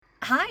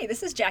Hi,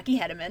 this is Jackie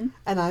Hedeman.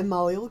 And I'm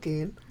Molly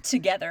Olguin.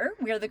 Together,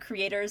 we are the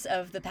creators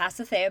of the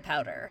Pasithea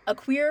Powder, a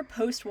queer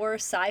post-war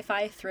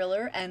sci-fi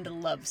thriller and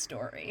love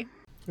story.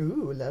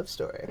 Ooh, love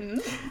story.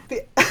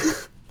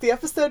 The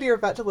episode you're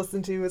about to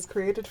listen to was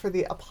created for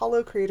the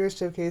Apollo Creators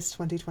Showcase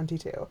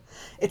 2022.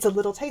 It's a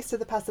little taste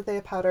of the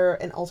Pasithea Powder,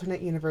 an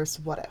alternate universe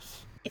what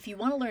if. If you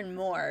want to learn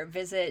more,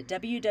 visit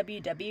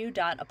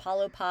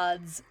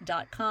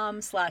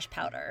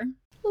www.apollopods.com/powder.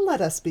 Let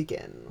us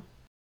begin.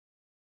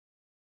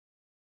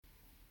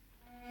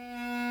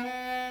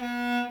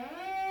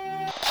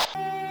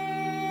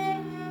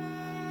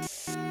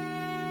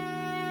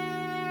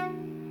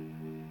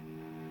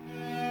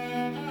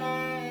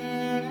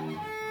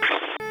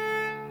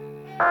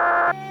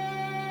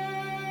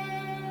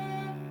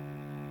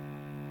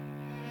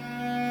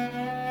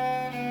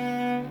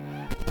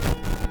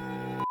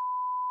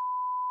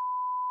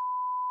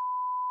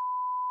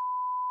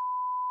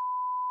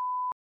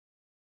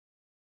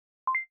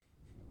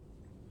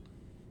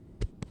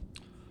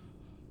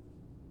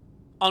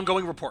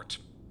 Ongoing report.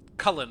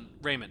 Cullen,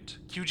 Raymond,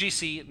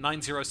 QGC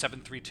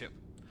 90732.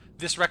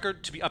 This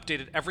record to be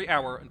updated every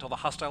hour until the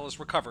hostile is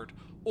recovered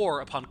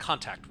or upon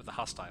contact with the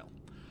hostile.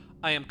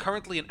 I am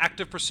currently in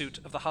active pursuit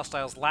of the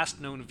hostile's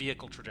last known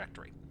vehicle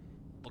trajectory.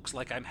 Looks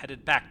like I'm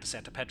headed back to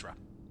Santa Pedra.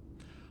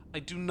 I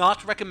do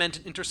not recommend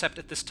an intercept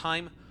at this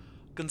time.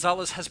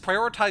 Gonzalez has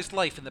prioritized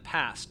life in the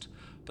past,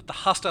 but the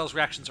hostile's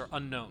reactions are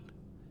unknown.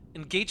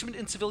 Engagement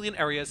in civilian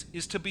areas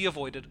is to be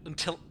avoided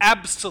until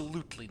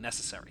absolutely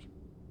necessary.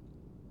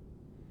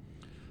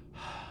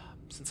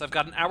 Since I've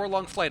got an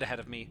hour-long flight ahead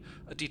of me,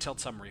 a detailed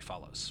summary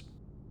follows.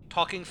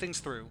 Talking things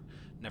through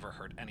never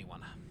hurt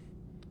anyone.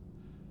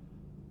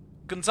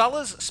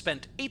 Gonzalez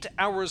spent 8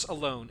 hours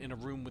alone in a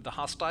room with the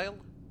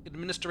hostile,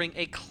 administering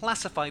a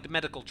classified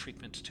medical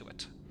treatment to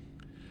it.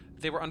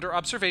 They were under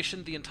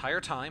observation the entire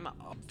time,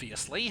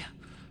 obviously,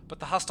 but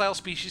the hostile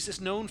species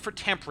is known for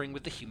tampering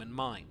with the human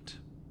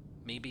mind.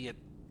 Maybe it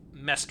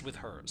messed with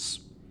hers.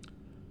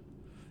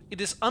 It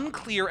is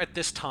unclear at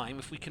this time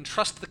if we can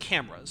trust the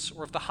cameras,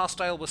 or if the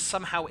hostile was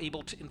somehow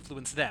able to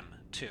influence them,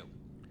 too.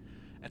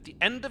 At the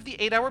end of the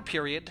 8-hour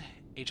period,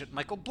 Agent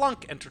Michael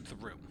Blanc entered the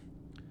room.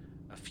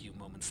 A few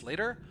moments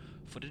later,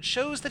 footage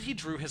shows that he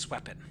drew his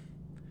weapon.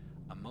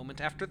 A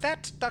moment after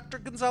that, Dr.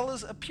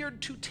 Gonzalez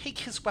appeared to take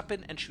his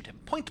weapon and shoot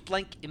him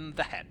point-blank in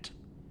the head.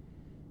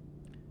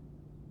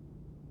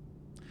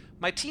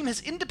 My team has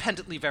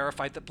independently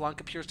verified that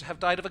Blanc appears to have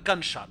died of a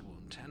gunshot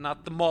wound, and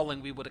not the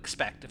mauling we would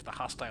expect if the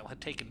hostile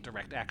had taken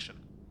direct action.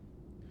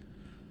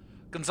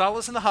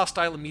 Gonzalez and the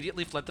hostile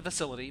immediately fled the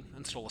facility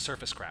and stole a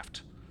surface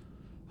craft.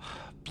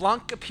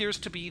 Blanc appears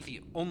to be the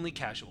only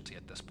casualty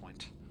at this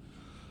point.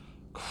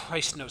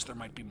 Christ knows there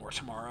might be more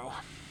tomorrow.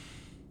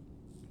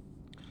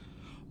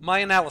 My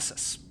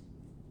analysis.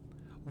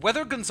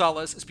 Whether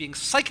Gonzalez is being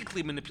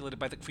psychically manipulated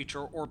by the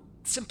creature or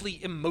simply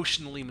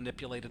emotionally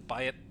manipulated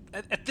by it,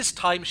 at this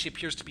time she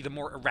appears to be the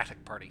more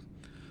erratic party.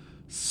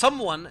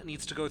 Someone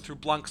needs to go through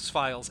Blanc's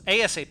files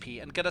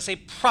ASAP and get us a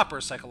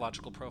proper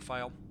psychological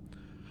profile.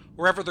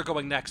 Wherever they're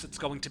going next, it's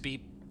going to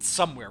be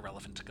somewhere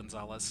relevant to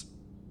Gonzalez.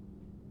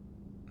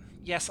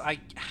 Yes,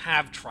 I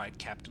have tried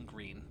Captain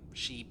Green.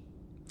 She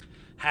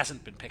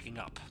hasn't been picking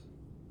up.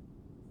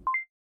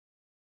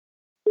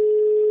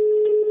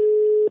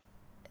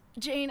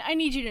 Jane, I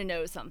need you to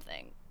know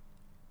something.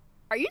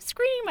 Are you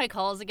screening my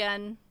calls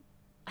again?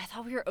 I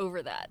thought we were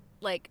over that.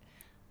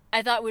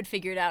 I thought we'd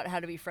figured out how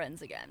to be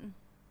friends again.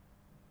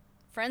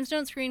 Friends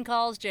don't screen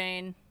calls,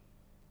 Jane.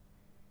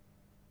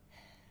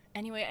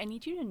 Anyway, I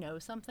need you to know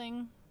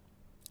something.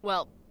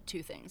 Well,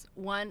 2 things.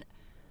 One,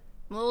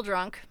 I'm a little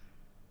drunk.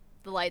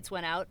 The lights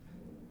went out.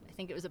 I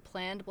think it was a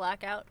planned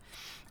blackout.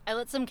 I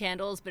lit some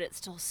candles, but it's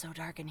still so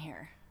dark in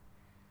here.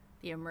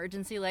 The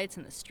emergency lights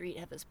in the street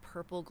have this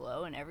purple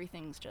glow and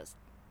everything's just...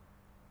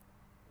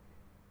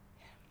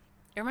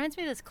 It reminds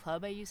me of this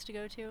club I used to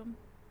go to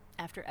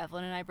after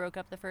Evelyn and I broke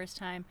up the first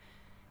time.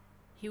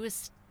 He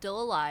was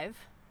still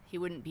alive. He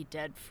wouldn't be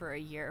dead for a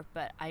year,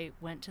 but I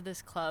went to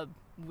this club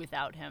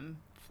without him,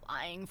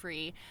 flying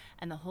free,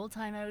 and the whole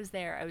time I was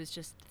there, I was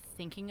just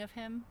thinking of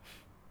him.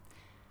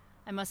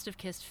 I must have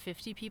kissed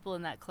 50 people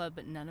in that club,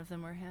 but none of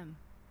them were him.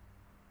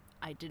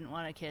 I didn't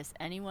want to kiss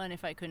anyone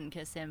if I couldn't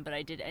kiss him, but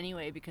I did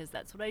anyway because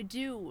that's what I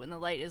do when the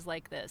light is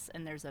like this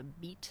and there's a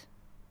beat.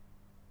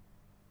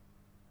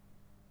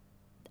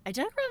 I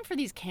dug around for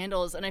these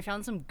candles and I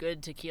found some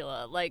good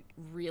tequila,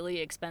 really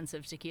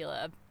expensive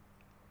tequila.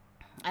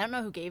 I don't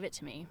know who gave it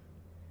to me.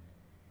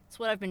 It's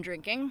what I've been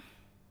drinking.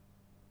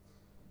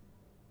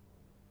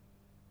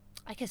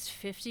 I kissed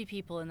 50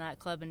 people in that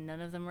club and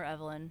none of them were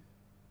Evelyn.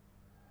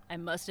 I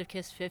must have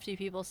kissed 50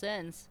 people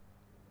since.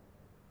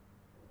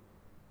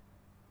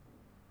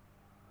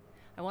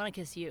 I want to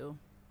kiss you.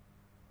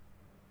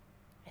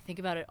 I think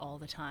about it all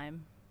the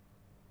time.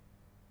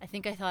 I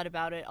think I thought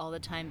about it all the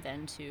time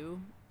then too,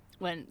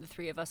 when the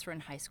 3 of us were in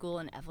high school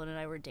and Evelyn and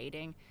I were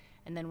dating,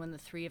 And then when the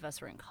three of us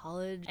were in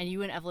college, and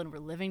you and Evelyn were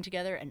living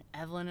together, and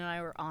Evelyn and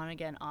I were on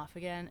again, off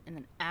again, and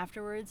then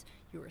afterwards,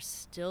 you were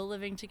still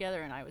living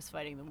together, and I was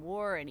fighting the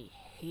war, and he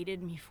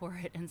hated me for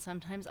it, and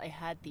sometimes I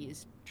had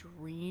these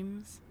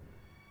dreams.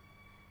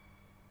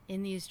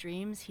 In these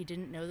dreams, he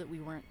didn't know that we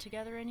weren't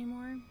together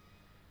anymore.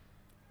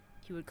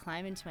 He would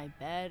climb into my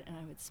bed, and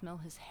I would smell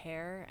his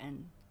hair,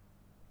 and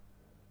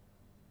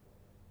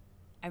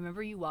I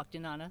remember you walked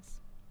in on us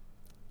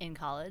in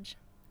college.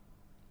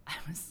 I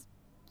was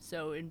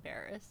so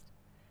embarrassed.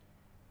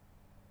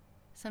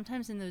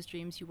 Sometimes in those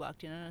dreams you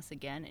walked in on us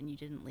again and you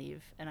didn't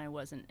leave, and I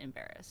wasn't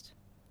embarrassed.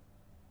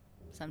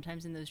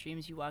 Sometimes in those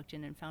dreams you walked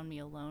in and found me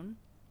alone.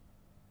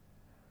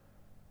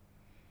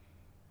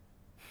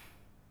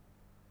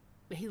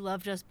 He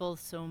loved us both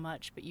so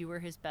much, but you were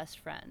his best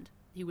friend.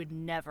 He would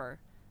never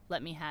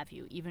let me have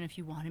you, even if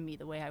you wanted me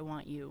the way I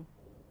want you.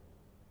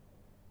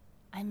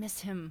 I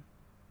miss him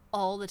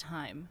all the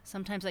time.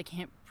 Sometimes I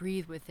can't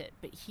breathe with it,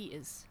 but he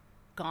is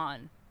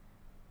gone.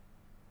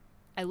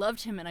 I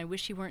loved him and I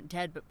wish he weren't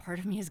dead, but part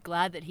of me is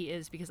glad that he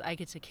is because I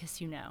get to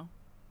kiss you now.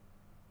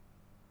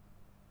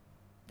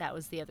 That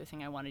was the other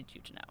thing I wanted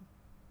you to know.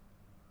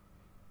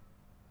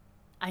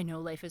 I know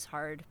life is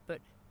hard,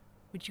 but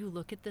would you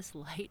look at this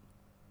light?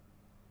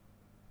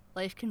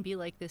 Life can be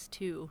like this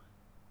too.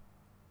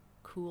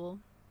 Cool,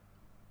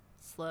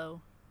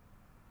 slow,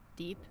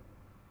 deep.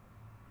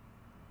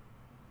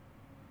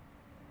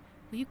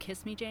 Will you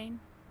kiss me, Jane?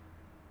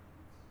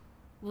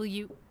 Will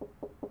you...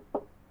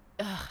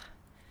 Ugh.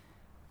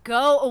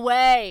 Go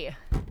away!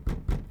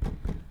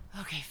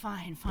 Okay,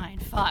 fine,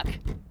 fuck.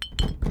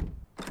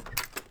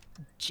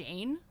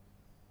 Jane?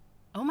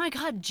 Oh my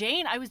god,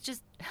 Jane, I was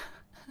just...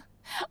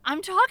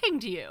 I'm talking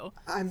to you.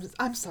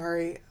 I'm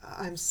sorry.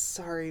 I'm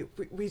sorry.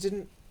 We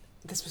didn't...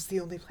 This was the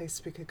only place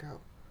we could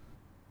go.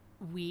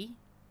 We?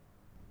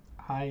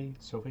 Hi,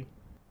 Sophie.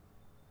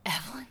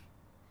 Evelyn?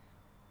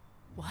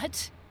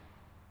 What?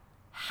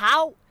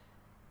 How?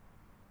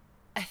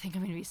 I think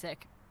I'm gonna be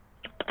sick.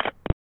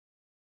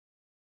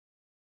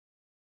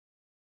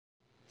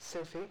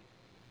 Sophie?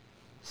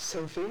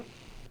 Sophie?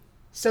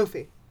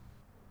 Sophie,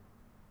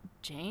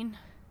 Jane?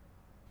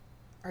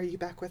 are you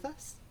back with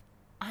us?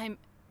 I'm...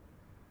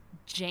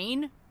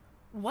 Jane?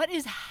 What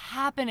is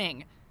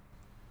happening?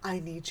 I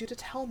need you to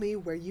tell me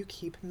where you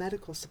keep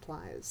medical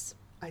supplies.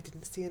 I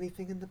didn't see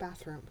anything in the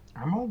bathroom.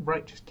 I'm all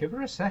right. Just give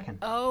her a second.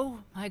 Oh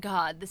my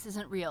god, this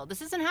isn't real.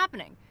 This isn't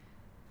happening.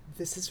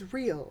 This is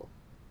real.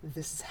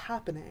 This is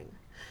happening.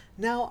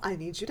 Now I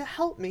need you to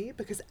help me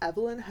because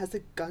Evelyn has a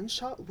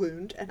gunshot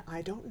wound and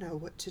I don't know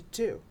what to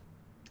do.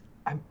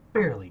 I'm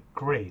barely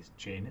grazed,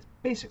 Jane. It's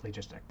basically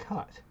just a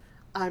cut.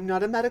 I'm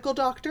not a medical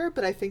doctor,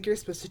 but I think you're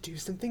supposed to do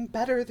something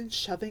better than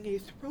shoving a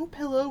throw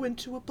pillow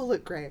into a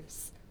bullet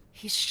graze.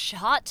 He's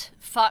shot?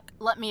 Fuck,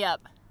 let me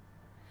up.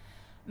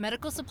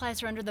 Medical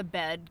supplies are under the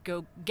bed.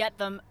 Go get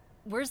them.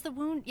 Where's the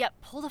wound? Yep,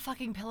 pull the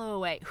fucking pillow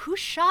away. Who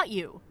shot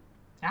you?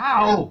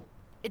 Ow!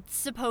 It's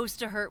supposed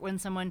to hurt when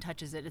someone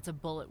touches it. It's a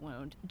bullet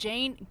wound.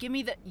 Jane, give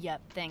me the...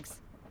 Yep,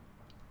 thanks.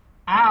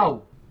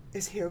 Ow!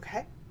 Is he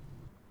okay?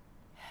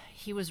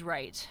 He was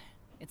right.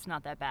 It's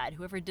not that bad.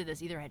 Whoever did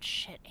this either had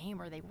shit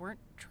aim or they weren't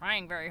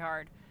trying very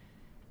hard.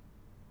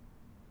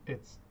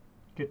 It's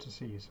good to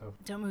see you, Sophie.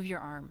 Don't move your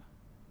arm.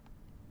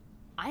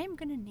 I am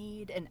going to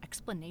need an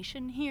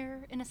explanation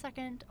here in a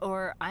second,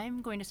 or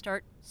I'm going to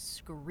start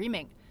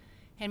screaming.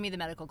 Hand me the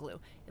medical glue.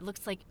 It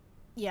looks like,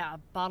 yeah, a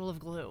bottle of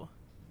glue.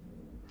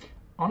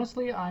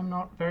 Honestly, I'm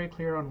not very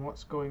clear on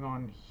what's going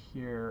on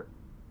here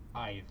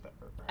either.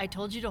 I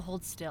told you to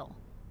hold still.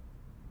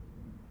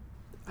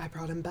 I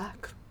brought him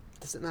back.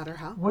 Does it matter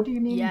how? What do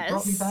you mean Yes. you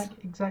brought me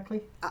back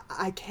exactly?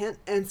 I can't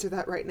answer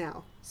that right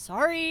now.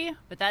 Sorry,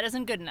 but that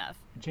isn't good enough.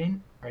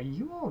 Jane, are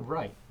you all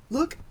right?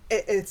 Look,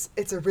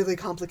 it's a really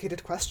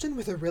complicated question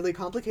with a really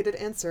complicated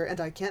answer, and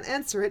I can't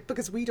answer it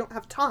because we don't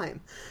have time.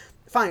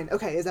 Fine,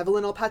 okay, is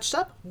Evelyn all patched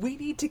up? We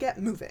need to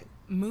get moving.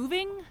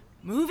 Moving?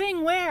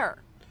 Moving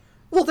where?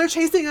 Well, they're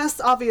chasing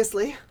us,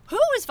 obviously. Who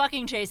is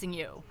fucking chasing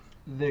you?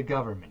 The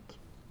government.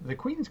 The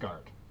Queen's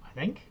Guard, I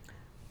think.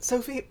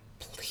 Sophie,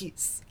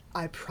 please.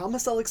 I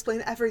promise I'll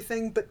explain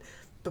everything, but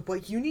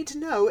what you need to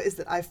know is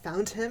that I've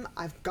found him,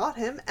 I've got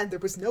him, and there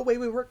was no way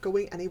we weren't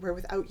going anywhere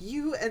without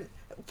you, and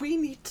we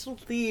need to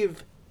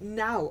leave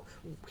now.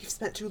 We've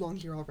spent too long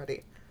here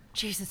already.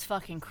 Jesus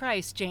fucking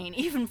Christ, Jane.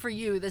 Even for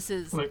you, this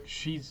is... Look,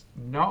 she's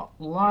not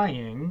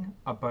lying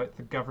about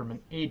the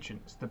government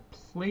agents. The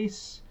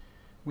place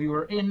we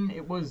were in,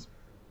 it was...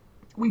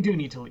 We do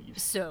need to leave.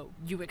 So,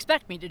 you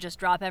expect me to just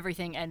drop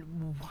everything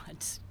and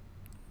what?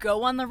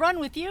 Go on the run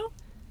with you?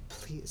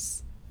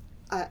 Please.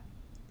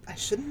 I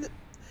shouldn't...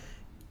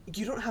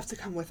 You don't have to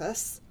come with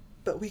us,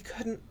 but we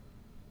couldn't...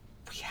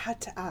 We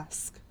had to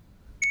ask.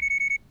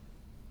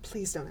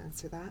 Please don't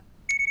answer that.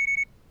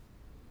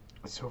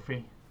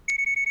 Sophie.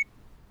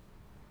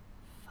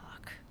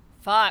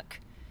 Fuck.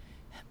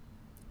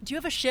 Do you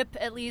have a ship,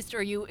 at least, or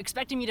are you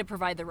expecting me to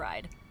provide the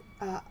ride?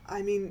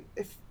 I mean,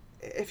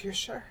 if you're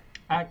sure.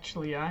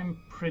 Actually, I'm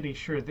pretty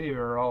sure they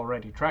were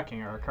already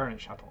tracking our current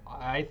shuttle.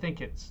 I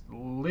think it's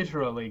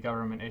literally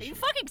government Are you issued.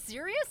 fucking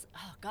serious?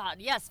 Oh god,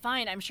 yes,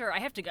 fine, I'm sure. I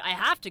have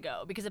to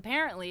go, because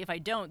apparently if I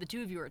don't, the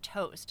two of you are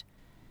toast.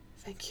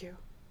 Thank you.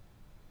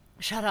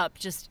 Shut up,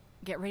 just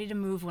get ready to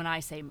move when I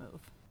say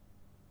move.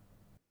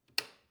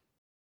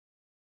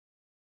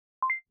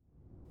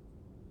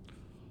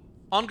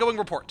 Ongoing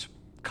report.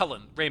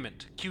 Cullen,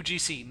 Raymond,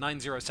 QGC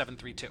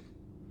 90732.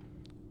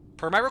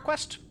 Per my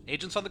request,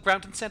 agents on the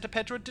ground in Santa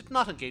Pedro did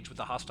not engage with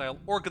the hostile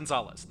or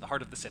Gonzalez in the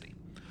heart of the city.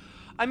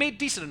 I made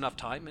decent enough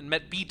time and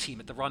met B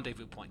Team at the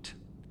rendezvous point.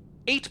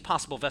 8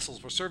 possible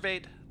vessels were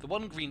surveyed. The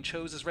one Green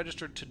chose is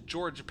registered to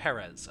George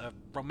Perez, a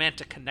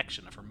romantic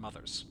connection of her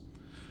mother's.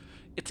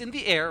 It's in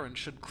the air and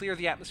should clear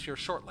the atmosphere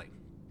shortly.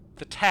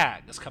 The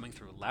tag is coming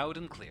through loud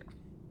and clear.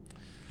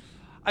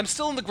 I'm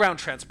still in the ground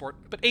transport,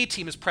 but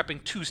A-Team is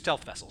prepping 2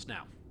 stealth vessels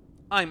now.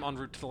 I'm en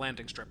route to the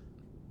landing strip.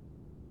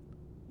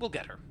 We'll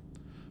get her.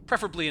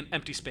 Preferably in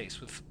empty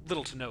space with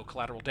little to no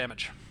collateral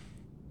damage.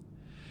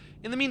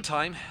 In the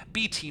meantime,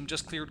 B-Team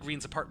just cleared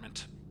Green's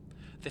apartment.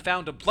 They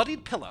found a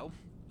bloodied pillow,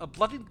 a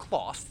bloodied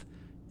cloth,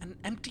 and an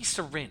empty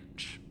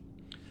syringe.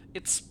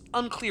 It's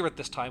unclear at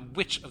this time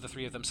which of the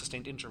 3 of them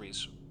sustained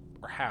injuries,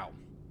 or how.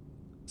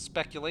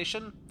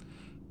 Speculation?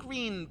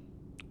 Green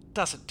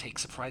doesn't take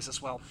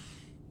surprises well.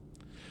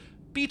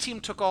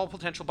 B-Team took all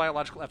potential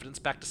biological evidence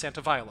back to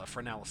Santa Viola for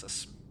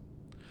analysis.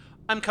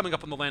 I'm coming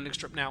up on the landing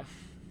strip now.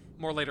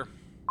 More later.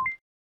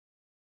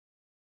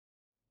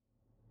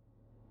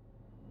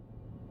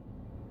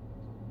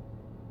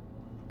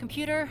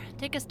 Computer,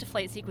 take us to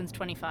flight sequence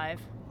 25.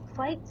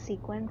 Flight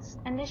sequence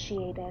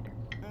initiated.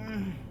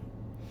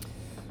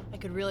 I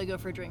could really go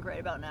for a drink right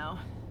about now.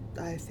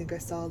 I think I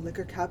saw a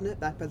liquor cabinet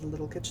back by the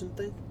little kitchen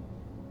thing.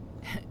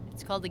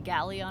 It's called a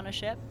galley on a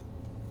ship.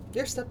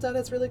 Your stepdad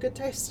has really good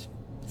taste.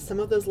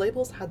 Some of those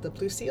labels had the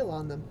blue seal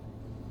on them.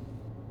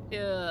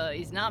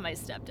 He's not my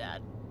stepdad.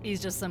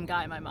 He's just some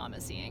guy my mom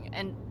is seeing.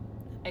 And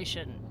I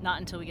shouldn't.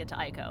 Not until we get to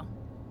Ico.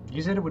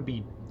 You said it would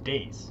be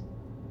days.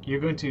 You're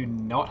going to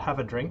not have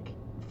a drink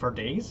for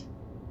days?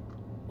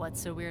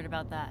 What's so weird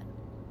about that?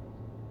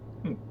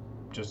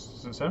 Just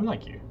doesn't sound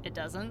like you. It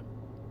doesn't?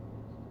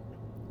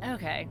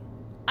 Okay.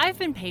 I've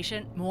been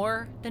patient,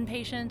 more than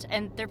patient,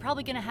 and they're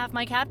probably gonna have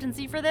my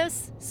captaincy for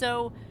this,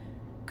 so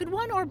could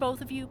one or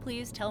both of you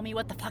please tell me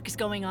what the fuck is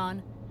going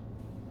on?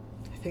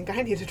 I think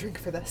I need a drink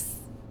for this.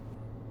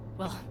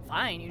 Well,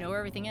 fine, you know where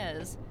everything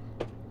is.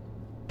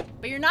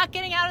 But you're not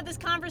getting out of this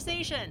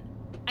conversation.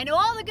 I know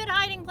all the good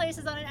hiding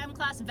places on an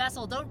M-class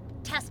vessel. Don't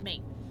test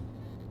me.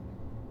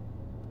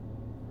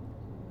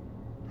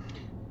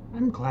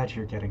 I'm glad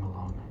you're getting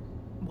along.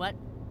 What?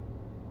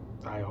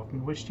 I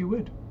often wished you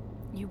would.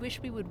 You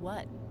wish we would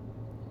what?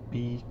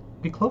 Be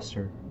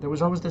closer. There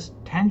was always this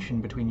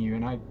tension between you,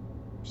 and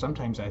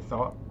sometimes I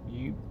thought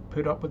you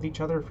put up with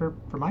each other for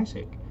my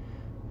sake.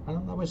 I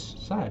thought that was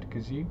sad,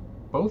 because you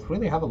both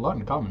really have a lot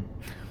in common.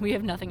 We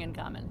have nothing in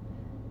common.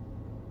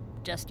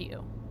 Just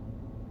you.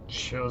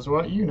 Shows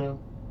what you know.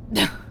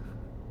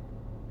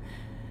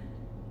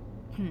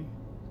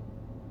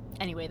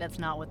 Anyway, that's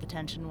not what the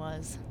tension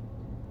was.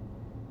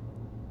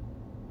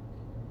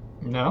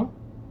 No?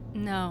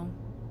 No.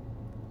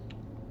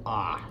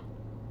 Ah.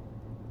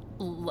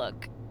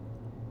 Look.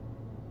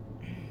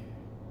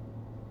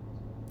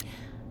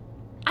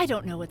 I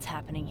don't know what's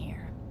happening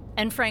here.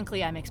 And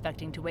frankly, I'm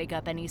expecting to wake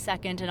up any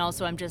second, and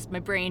also my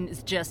brain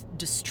is just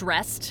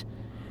distressed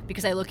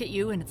because I look at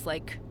you and it's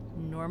like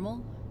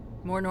normal.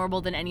 More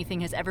normal than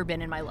anything has ever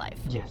been in my life.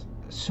 Yes,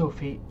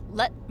 Sophie.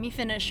 Let me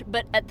finish,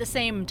 but at the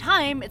same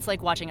time, it's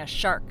like watching a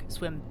shark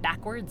swim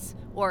backwards.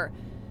 Or,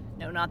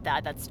 no, not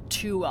that, that's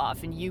too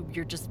off, and you're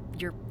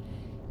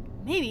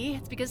maybe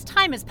it's because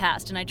time has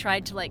passed and I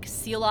tried to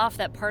seal off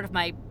that part of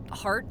my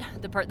heart,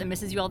 the part that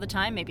misses you all the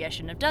time. Maybe I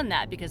shouldn't have done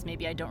that because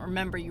maybe I don't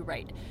remember you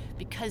right.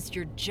 Because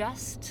you're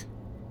just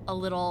a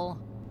little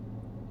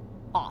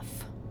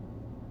off.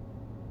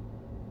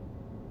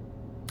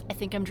 I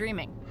think I'm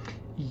dreaming.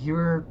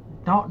 You're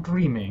not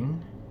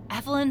dreaming.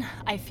 Evelyn,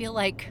 I feel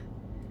like...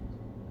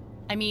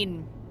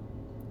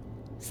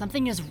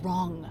 something is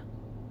wrong.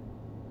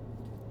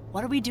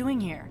 What are we doing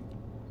here?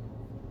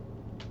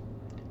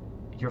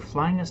 You're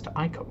flying us to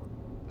Ico.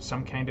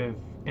 Some kind of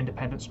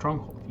independent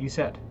stronghold, you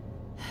said.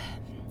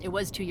 It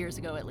was 2 years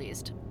ago, at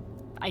least.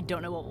 I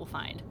don't know what we'll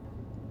find.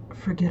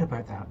 Forget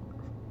about that.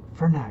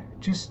 For now,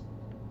 just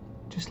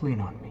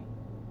lean on me.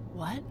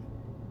 What?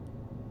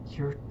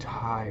 You're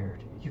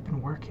tired. You've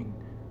been working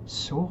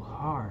so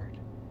hard.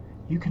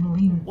 You can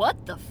lean...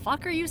 What the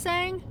fuck are you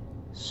saying?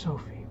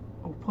 Sophie,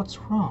 what's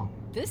wrong?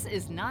 This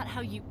is not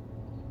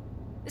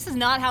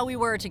how we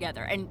were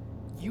together, and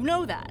you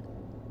know that.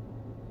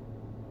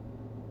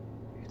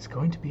 It's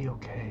going to be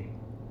okay.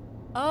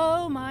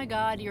 Oh my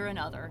god, you're an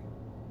other.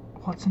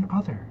 What's an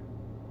other?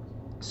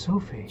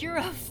 Sophie. You're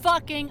a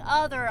fucking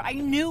other. I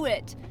knew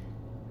it.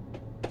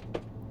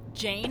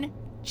 Jane,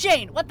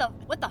 what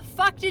the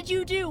fuck did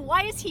you do?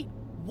 What is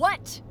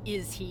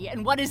he,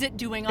 and what is it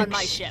doing on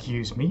my ship?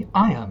 Excuse me,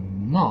 I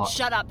am not...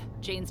 Shut up.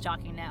 Jane's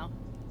talking now.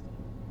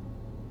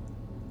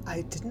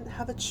 I didn't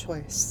have a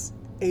choice.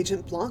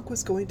 Agent Blanc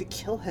was going to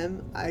kill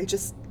him. I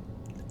just...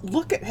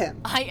 Look at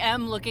him! I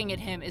am looking at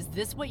him. Is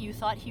this what you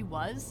thought he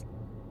was?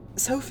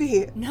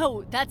 Sophie!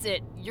 No, that's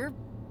it. You're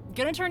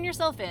gonna turn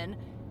yourself in.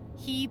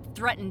 He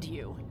threatened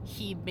you.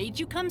 He made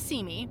you come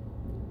see me.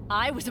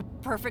 I was a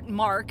perfect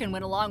mark and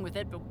went along with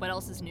it, but what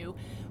else is new?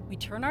 We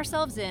turn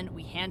ourselves in,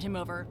 we hand him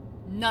over.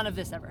 None of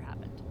this ever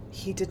happened.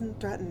 He didn't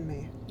threaten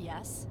me.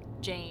 Yes,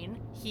 Jane,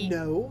 he...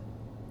 No,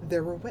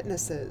 there were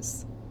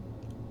witnesses.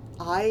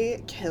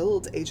 I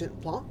killed Agent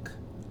Blanc.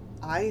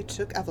 I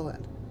took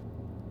Evelyn.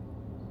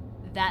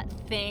 That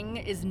thing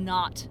is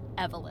not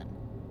Evelyn.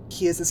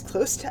 He is as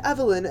close to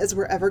Evelyn as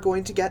we're ever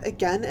going to get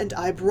again, and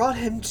I brought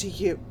him to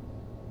you.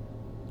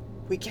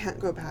 We can't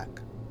go back.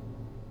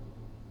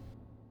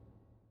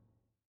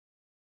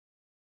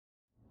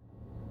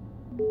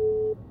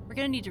 We're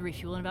gonna need to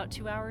refuel in about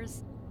 2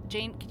 hours.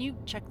 Jane, can you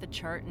check the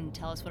chart and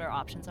tell us what our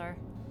options are?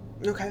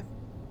 Okay.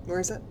 Where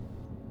is it?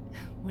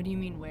 What do you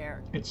mean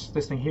where? It's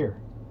this thing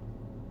here.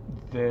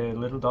 The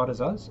little dot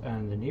is us,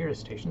 and the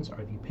nearest stations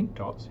are the pink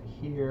dots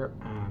here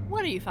and...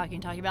 What are you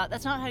fucking talking about?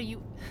 That's not how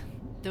you...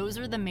 Those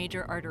are the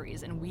major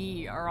arteries, and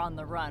we are on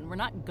the run. We're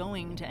not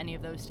going to any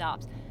of those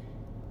stops.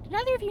 Do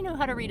neither of you know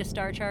how to read a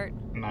star chart?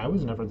 I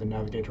was never the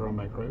navigator on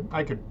my crew.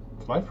 I could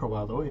fly for a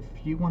while, though, if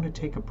you want to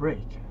take a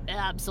break.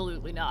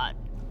 Absolutely not.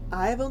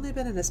 I've only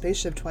been in a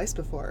spaceship twice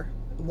before.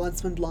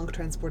 Once when Blanc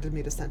transported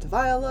me to Santa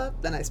Viola,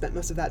 then I spent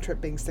most of that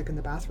trip being sick in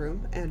the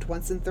bathroom, and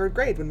once in 3rd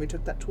grade when we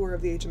took that tour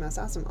of the HMS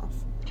Asimov.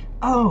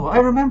 Oh, I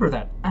remember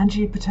that.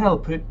 Angie Patel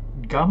put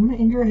gum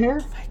in your hair?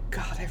 Oh my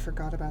god, I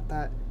forgot about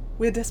that.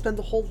 We had to spend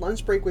the whole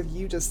lunch break with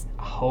you just...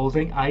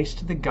 Holding ice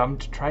to the gum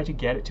to try to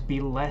get it to be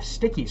less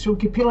sticky so we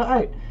could peel it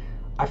out.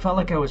 I felt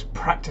like I was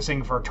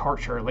practicing for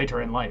torture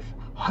later in life.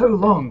 How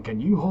long can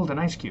you hold an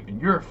ice cube in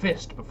your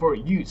fist before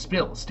you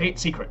spill state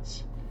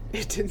secrets?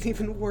 It didn't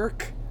even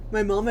work.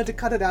 My mom had to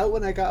cut it out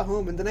when I got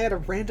home, and then I had a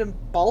random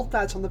bald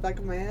patch on the back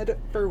of my head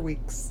for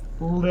weeks.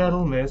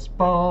 Little Miss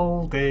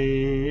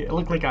Baldy. It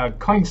looked like a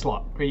coin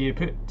slot where you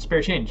put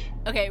spare change.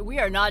 Okay, we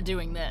are not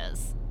doing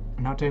this.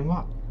 Not doing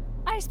what?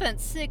 I spent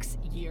 6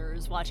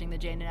 years watching the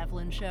Jane and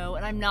Evelyn show,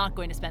 and I'm not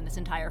going to spend this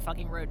entire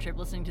fucking road trip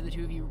listening to the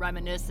two of you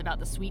reminisce about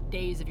the sweet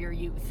days of your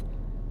youth.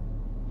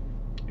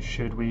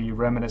 Should we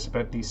reminisce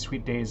about these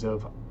sweet days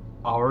of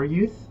our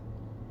youth?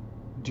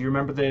 Do you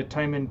remember the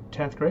time in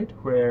 10th grade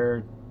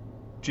where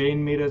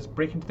Jane made us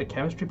break into the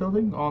chemistry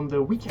building on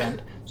the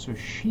weekend so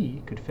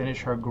she could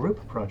finish her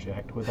group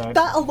project without...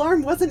 That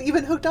alarm wasn't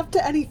even hooked up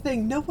to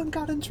anything. No one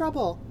got in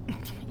trouble.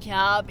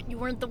 Yeah, but you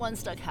weren't the one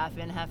stuck half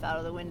in, half out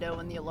of the window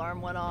when the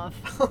alarm went off.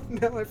 Oh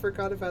no, I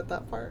forgot about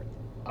that part.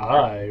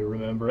 I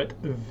remember it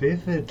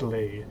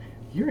vividly.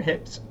 Your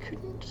hips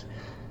couldn't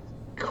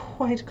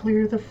quite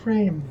clear the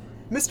frame.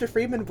 Mr.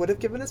 Friedman would have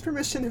given us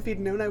permission if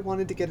he'd known I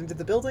wanted to get into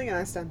the building, and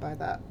I stand by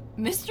that.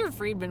 Mr.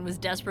 Friedman was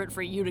desperate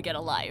for you to get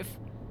a life.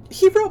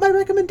 He wrote my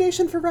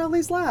recommendation for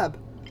Rowley's lab.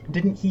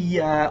 Didn't he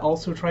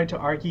also try to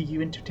argue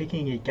you into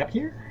taking a gap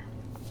year?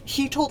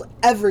 He told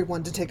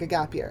everyone to take a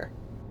gap year.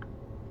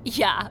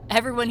 Yeah,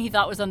 everyone he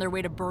thought was on their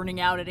way to burning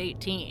out at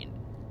 18.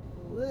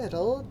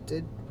 Little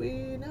did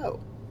we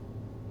know.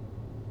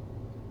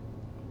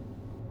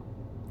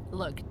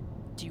 Look,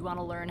 do you want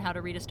to learn how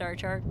to read a star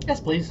chart? Yes,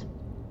 please.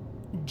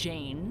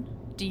 Jane,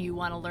 do you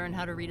want to learn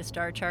how to read a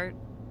star chart?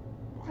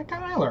 Why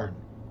can't I learn?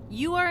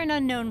 You are an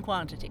unknown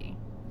quantity.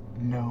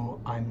 No,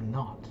 I'm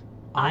not.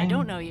 I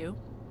don't know you.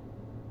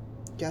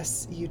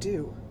 Yes, you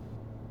do.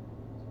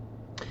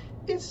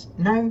 Is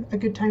now a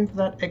good time for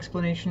that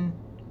explanation,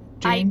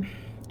 Jane?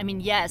 I mean,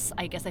 yes,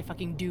 I guess I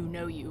fucking do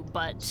know you,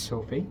 but...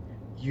 Sophie,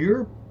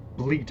 you're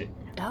bleeding.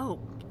 Oh,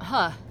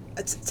 huh.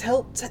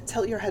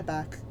 Tilt your head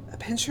back.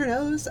 Pinch your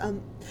nose.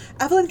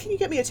 Evelyn, can you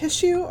get me a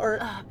tissue,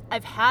 or...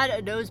 I've had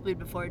a nosebleed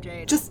before,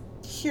 Jade. Just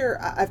here,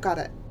 I've got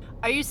it.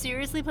 Are you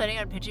seriously planning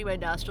on pinching my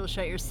nostril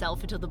shut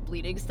yourself until the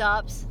bleeding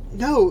stops?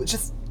 No,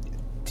 just...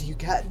 Do you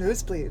get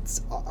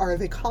nosebleeds? Are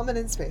they common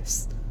in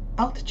space?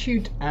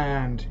 Altitude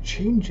and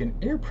change in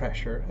air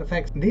pressure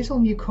affects nasal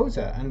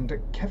mucosa and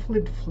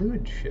cephalid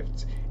fluid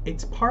shifts.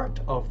 It's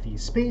part of the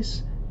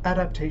space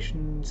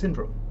adaptation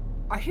syndrome.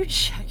 Are you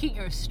checking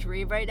your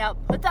stream right now?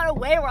 Put that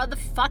away, we're on the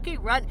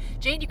fucking run.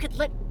 Jane, you could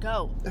let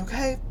go.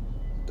 Okay.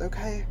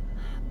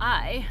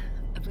 I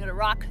am gonna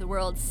rock the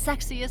world's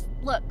sexiest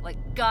look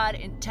like God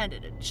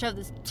intended and shove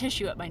this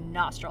tissue up my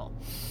nostril.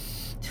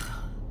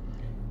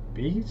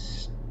 Be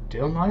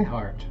still my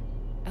heart.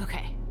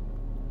 Okay.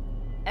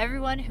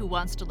 Everyone who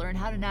wants to learn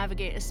how to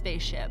navigate a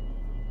spaceship,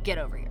 get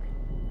over here.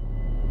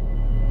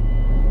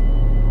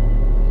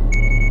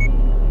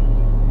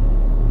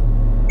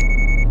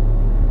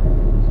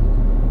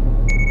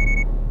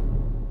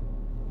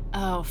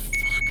 Oh,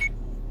 fuck.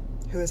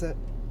 Who is it?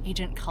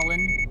 Agent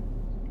Cullen.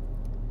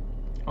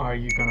 Are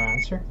you gonna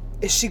answer?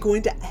 Is she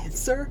going to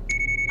answer?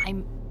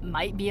 I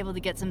might be able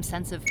to get some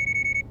sense of...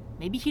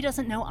 Maybe he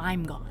doesn't know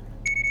I'm gone.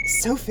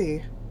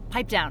 Sophie.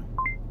 Pipe down.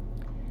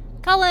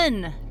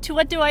 Cullen, to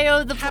what do I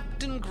owe the...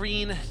 Captain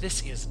Green,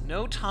 this is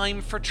no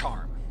time for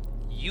charm.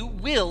 You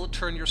will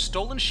turn your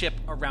stolen ship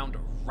around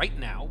right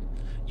now.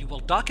 You will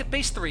dock at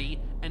Base 3,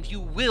 and you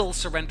will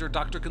surrender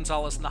Dr.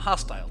 Gonzalez and the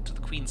hostile to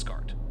the Queen's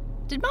Guard.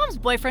 Did Mom's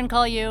boyfriend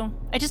call you?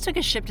 I just took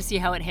his ship to see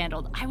how it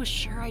handled. I was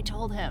sure I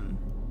told him.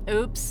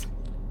 Oops.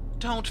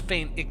 Don't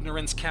feign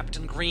ignorance,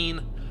 Captain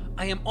Green.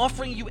 I am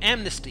offering you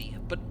amnesty,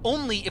 but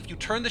only if you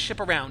turn the ship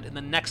around in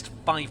the next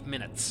 5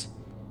 minutes.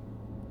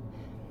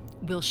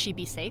 Will she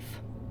be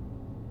safe?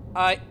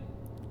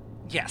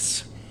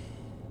 Yes.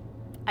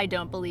 I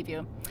don't believe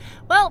you.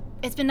 Well,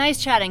 it's been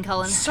nice chatting,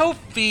 Cullen.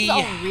 Sophie! It's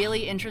all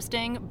really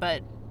interesting,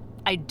 but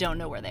I don't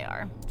know where they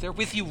are. They're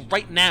with you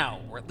right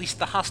now, or at least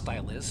the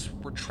hostile is.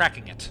 We're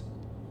tracking it.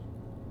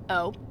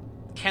 Oh?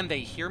 Can they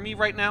hear me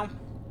right now?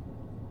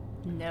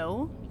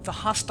 No? The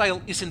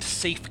hostile isn't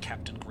safe,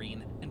 Captain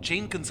Green, and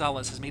Jane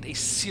Gonzalez has made a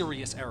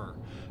serious error.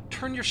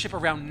 Turn your ship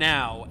around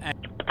now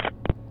and...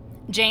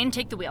 Jane,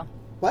 take the wheel.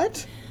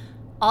 What?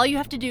 All you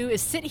have to do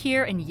is sit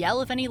here and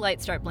yell if any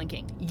lights start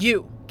blinking.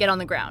 You, get on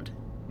the ground.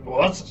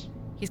 What?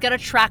 He's got a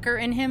tracker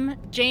in him.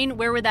 Jane,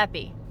 where would that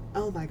be?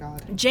 Oh my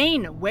god.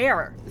 Jane,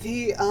 where?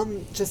 The,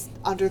 just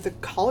under the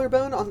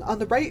collarbone on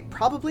the right,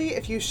 probably,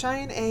 if you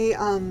shine a,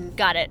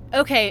 Got it.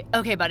 Okay,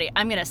 buddy.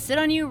 I'm gonna sit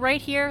on you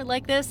right here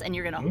like this, and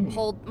you're gonna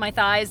hold my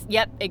thighs.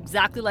 Yep,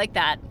 exactly like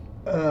that.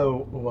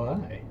 Oh,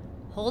 why?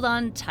 Hold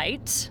on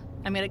tight.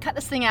 I'm gonna cut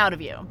this thing out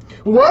of you.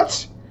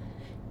 What?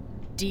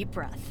 Deep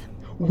breath.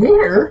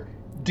 Where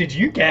did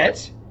you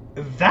get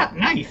that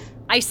knife?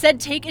 I said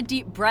take a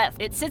deep breath.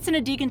 It sits in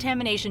a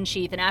decontamination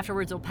sheath, and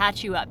afterwards we'll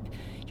patch you up.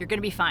 You're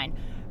gonna be fine.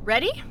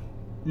 Ready?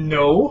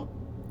 No.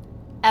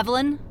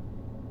 Evelyn,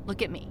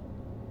 look at me.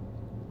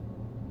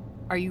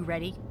 Are you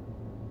ready?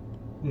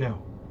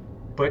 No.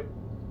 But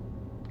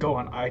go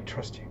on, I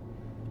trust you.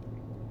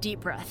 Deep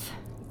breath.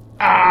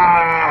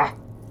 Ah!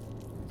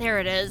 There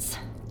it is.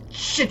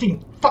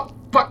 Shitting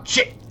fuck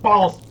shit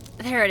balls.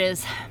 There it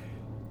is.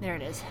 There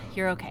it is.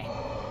 You're okay.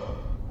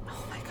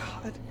 oh my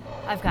god.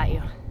 I've got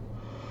you.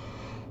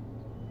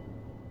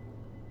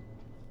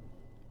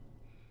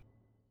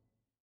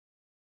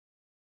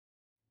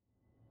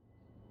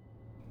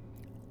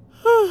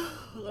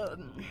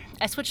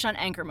 I switched on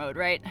anchor mode,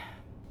 right?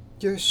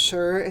 You're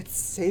sure it's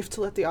safe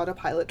to let the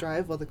autopilot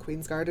drive while the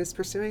Queen's Guard is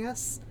pursuing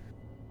us?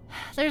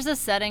 There's a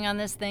setting on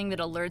this thing that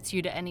alerts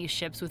you to any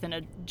ships within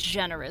a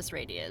generous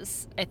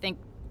radius. I think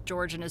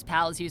George and his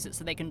pals use it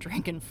so they can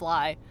drink and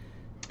fly.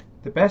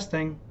 The best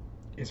thing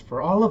is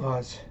for all of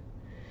us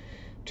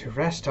to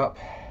rest up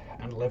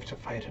and live to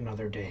fight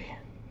another day.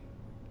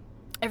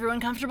 Everyone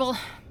comfortable?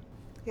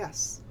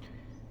 Yes.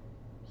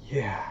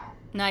 Yeah.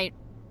 Night.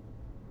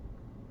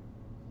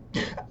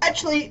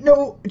 Actually,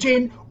 no,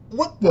 Jane,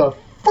 what the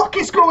fuck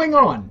is going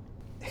on?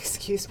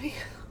 Excuse me?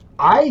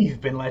 I've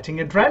been letting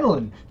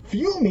adrenaline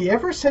fuel me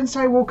ever since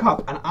I woke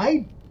up, and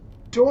I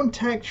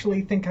don't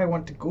actually think I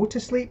want to go to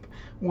sleep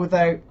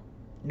without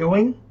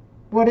knowing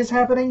what is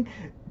happening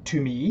to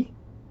me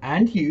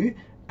and you,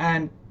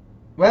 and,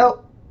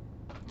 well,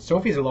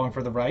 Sophie's along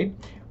for the ride.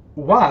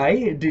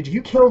 Why did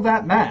you kill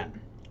that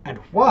man? And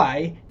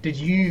why did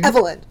you...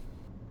 Evelyn!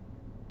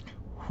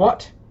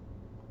 What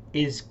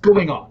is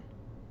going on?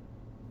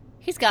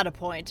 He's got a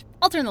point.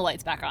 I'll turn the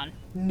lights back on.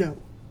 No.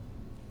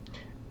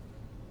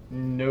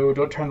 No,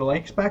 don't turn the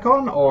lights back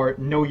on, or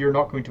no, you're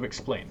not going to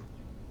explain.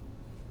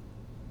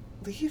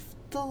 Leave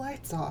the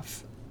lights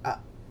off.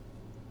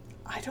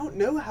 I don't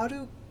know how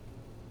to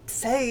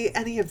say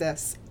any of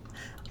this.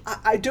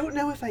 I don't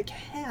know if I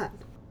can.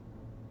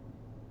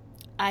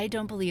 I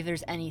don't believe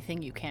there's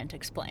anything you can't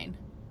explain.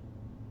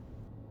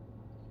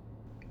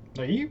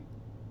 Are you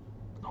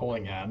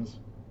holding hands?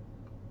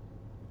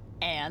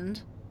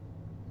 And?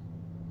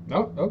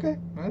 Oh, okay.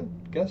 I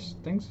guess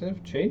things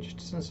have changed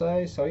since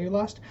I saw you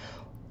last.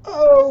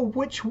 Oh,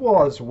 which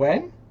was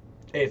when?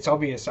 It's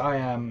obvious I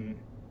am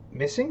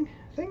missing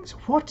things.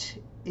 What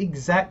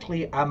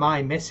exactly am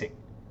I missing?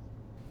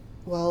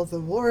 Well, the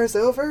war is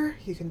over.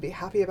 You can be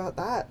happy about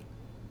that.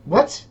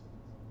 What?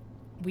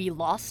 We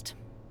lost?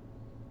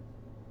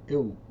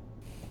 Ew.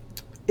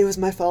 It was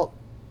my fault.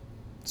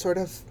 Sort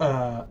of.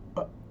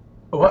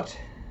 What?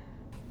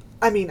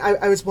 I mean,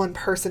 I was one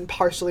person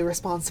partially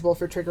responsible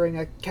for triggering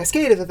a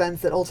cascade of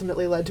events that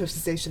ultimately led to a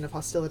cessation of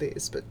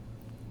hostilities, but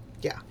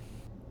yeah.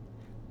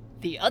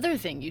 The other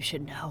thing you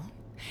should know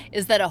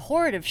is that a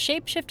horde of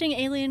shape-shifting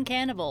alien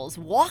cannibals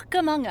walk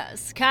among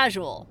us,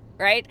 casual,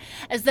 right?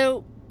 As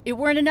though it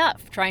weren't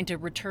enough trying to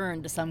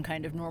return to some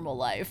kind of normal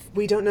life.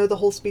 We don't know the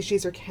whole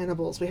species are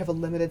cannibals. We have a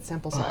limited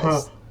sample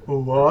size.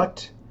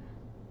 What?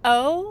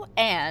 Oh,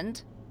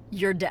 and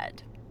you're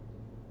dead.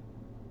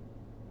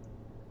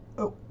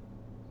 Oh.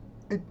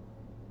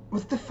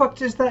 What the fuck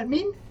does that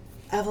mean?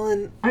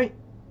 Evelyn...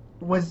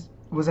 Was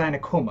I in a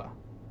coma?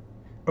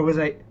 Or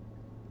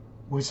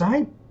was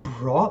I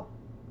brought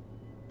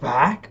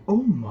back?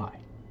 Oh my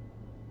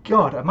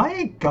god, am I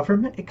a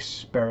government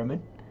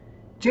experiment?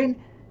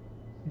 Jane,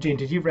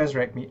 did you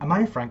resurrect me? Am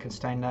I a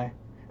Frankenstein now?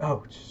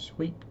 Oh,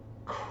 sweet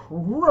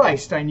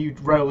Christ, I knew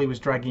Rowley was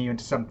dragging you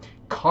into some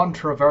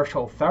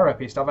controversial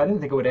therapy stuff. I didn't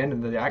think it would end in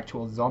the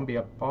actual zombie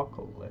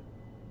apocalypse.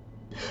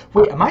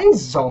 Wait, am I a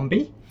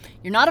zombie?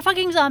 You're not a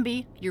fucking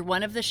zombie. You're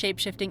one of the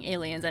shape-shifting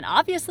aliens, and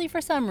obviously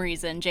for some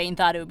reason, Jane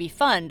thought it would be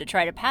fun to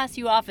try to pass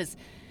you off as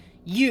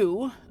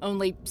you,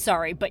 only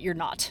sorry, but you're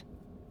not.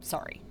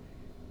 Sorry.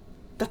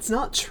 That's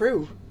not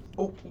true.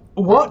 Oh,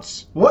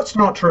 what's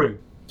not true?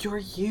 You're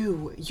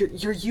you.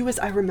 You're you as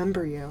I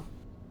remember you.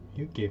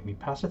 You gave me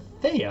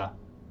Pasithea.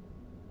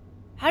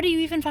 How do you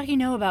even fucking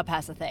know about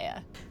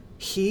Pasithea?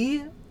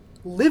 He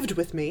lived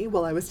with me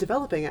while I was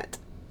developing it.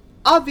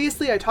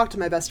 Obviously, I talked to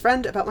my best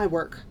friend about my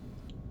work.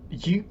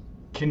 You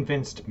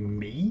convinced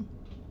me,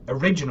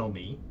 original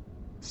me,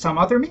 some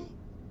other me,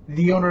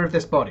 the owner of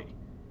this body,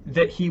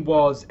 that he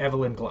was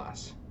Evelyn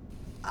Glass.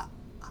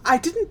 I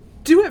didn't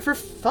do it for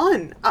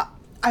fun.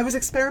 I was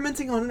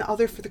experimenting on an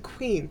other for the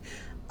Queen,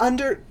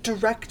 under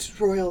direct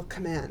royal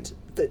command.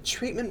 The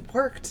treatment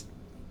worked.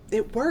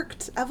 It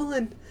worked,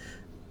 Evelyn.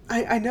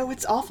 I know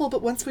it's awful,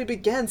 but once we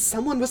began,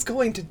 someone was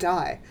going to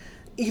die.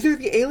 Either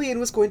the alien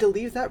was going to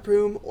leave that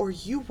room, or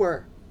you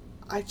were.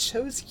 I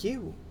chose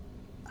you.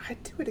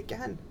 I'd do it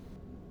again.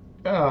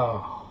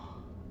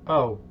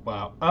 Oh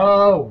wow.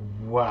 Oh,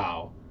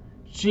 wow.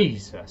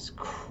 Jesus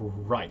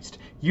Christ.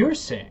 You're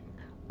saying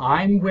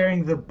I'm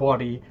wearing the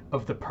body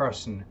of the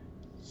person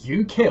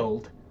you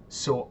killed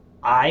so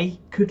I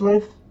could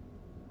live?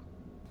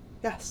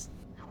 Yes.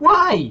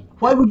 Why?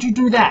 Why would you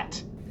do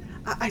that?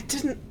 I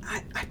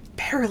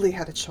barely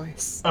had a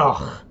choice.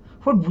 Ugh.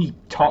 When we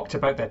talked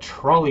about the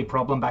trolley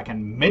problem back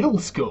in middle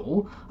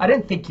school, I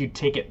didn't think you'd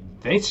take it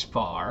this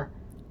far.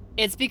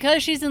 It's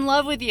because she's in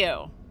love with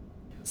you.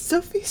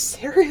 Sophie,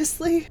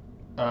 seriously?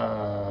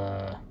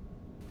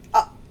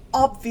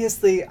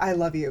 Obviously, I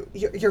love you.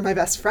 You're my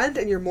best friend,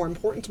 and you're more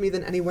important to me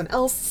than anyone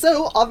else,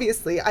 so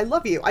obviously, I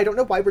love you. I don't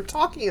know why we're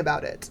talking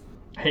about it.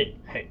 Hey,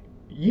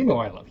 you know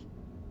I love you.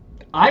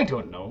 I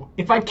don't know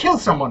if I'd kill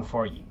someone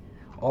for you,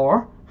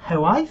 or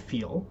how I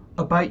feel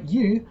about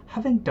you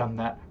having done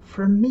that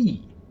for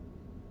me.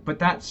 But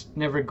that's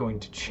never going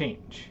to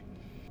change.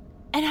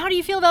 And how do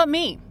you feel about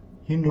me?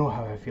 You know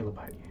how I feel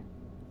about you.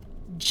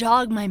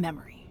 Jog my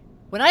memory.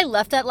 When I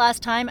left that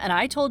last time and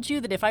I told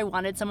you that if I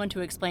wanted someone to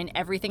explain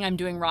everything I'm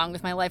doing wrong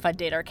with my life, I'd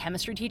date our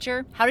chemistry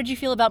teacher, how did you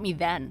feel about me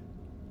then?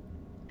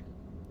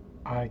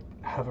 I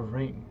have a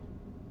ring.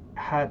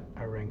 Had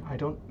a ring. I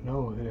don't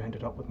know who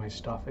ended up with my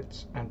stuff.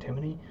 It's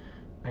antimony.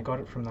 I got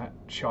it from that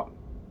shop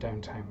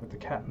downtown with the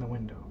cat in the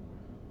window.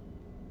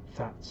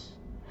 That's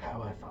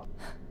how I felt.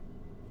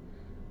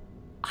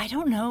 I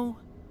don't know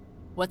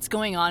what's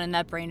going on in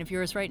that brain of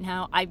yours right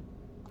now. I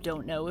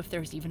don't know if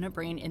there's even a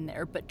brain in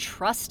there, but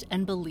trust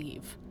and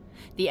believe.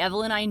 The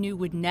Evelyn I knew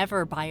would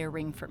never buy a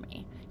ring for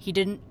me. He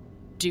didn't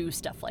do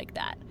stuff like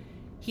that.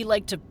 He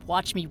liked to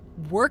watch me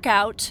work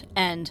out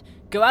and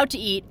go out to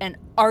eat and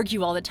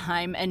argue all the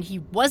time, and he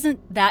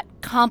wasn't that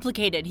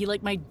complicated. He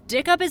liked my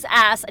dick up his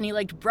ass, and he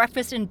liked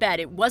breakfast in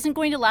bed. It wasn't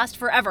going to last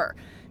forever.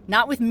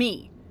 Not with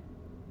me.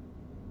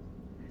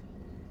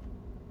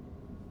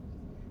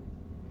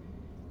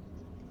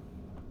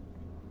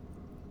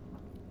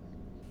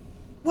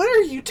 What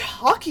are you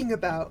talking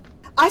about?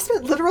 I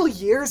spent literal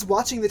years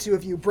watching the two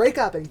of you break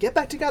up and get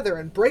back together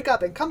and break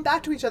up and come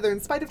back to each other in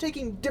spite of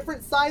taking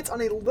different sides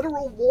on a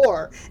literal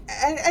war.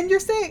 And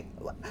you're saying...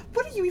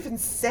 What are you even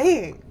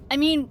saying? I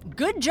mean,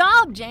 good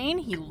job, Jane.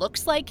 He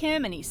looks like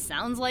him and he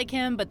sounds like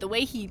him, but the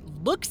way he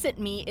looks at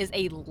me is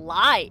a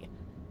lie.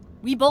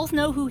 We both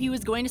know who he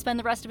was going to spend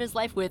the rest of his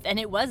life with, and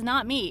it was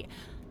not me.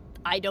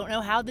 I don't know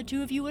how the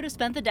two of you would have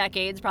spent the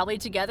decades, probably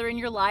together in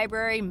your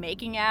library,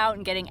 making out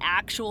and getting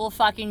actual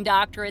fucking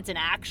doctorates in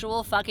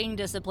actual fucking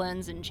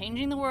disciplines and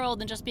changing the world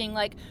and just being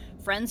like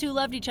friends who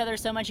loved each other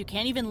so much you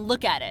can't even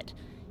look at it.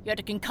 You had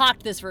to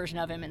concoct this version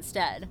of him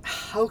instead.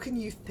 How can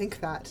you think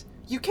that?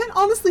 You can't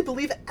honestly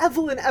believe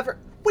Evelyn ever...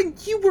 When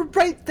you were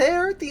right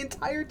there the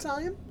entire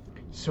time?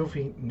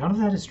 Sophie, none of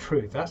that is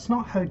true. That's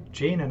not how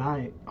Jane and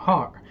I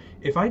are.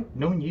 If I'd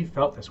known you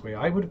felt this way,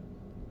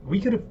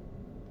 we could have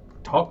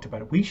talked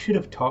about it. We should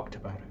have talked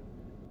about it.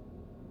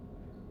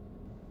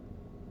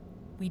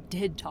 We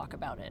did talk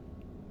about it.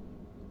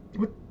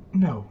 What?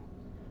 No.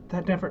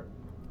 That never...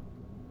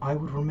 I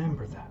would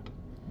remember that.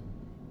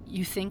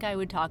 You think I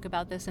would talk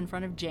about this in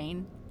front of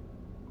Jane?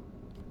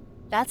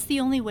 That's the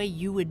only way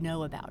you would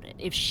know about it,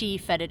 if she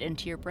fed it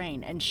into your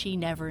brain, and she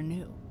never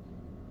knew.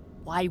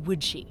 Why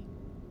would she?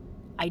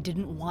 I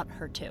didn't want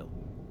her to.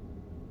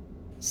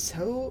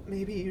 So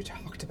maybe you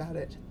talked about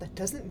it. That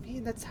doesn't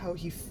mean that's how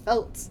he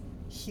felt.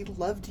 He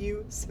loved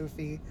you,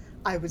 Sophie.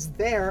 I was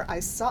there.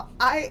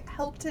 I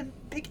helped him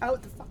pick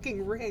out the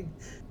fucking ring.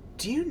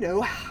 Do you know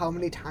how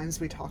many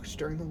times we talked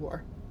during the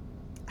war?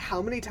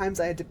 How many times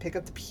I had to pick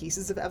up the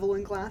pieces of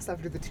Evelyn Glass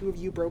after the two of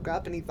you broke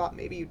up and he thought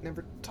maybe you'd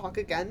never talk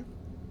again?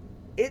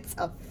 It's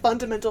a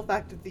fundamental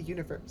fact of the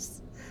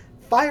universe.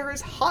 Fire is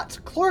hot,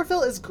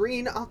 chlorophyll is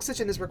green,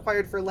 oxygen is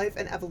required for life,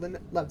 and Evelyn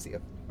loves you.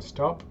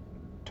 Stop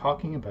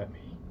talking about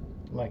me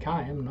like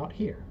I am not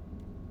here.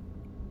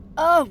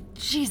 Oh,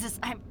 Jesus,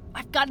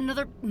 I've got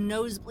another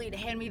nosebleed.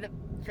 Hand me the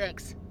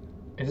fix.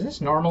 Is this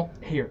normal?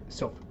 Here,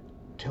 Soph,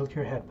 tilt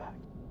your head back.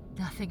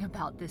 Nothing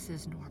about this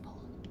is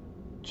normal.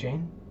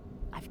 Jane,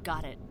 I've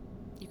got it.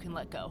 You can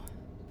let go.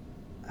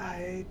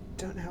 I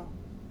don't know.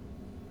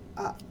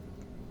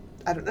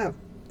 I don't know.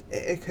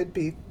 It could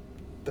be,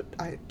 but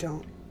I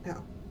don't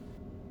know.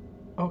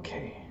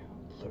 Okay,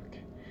 look.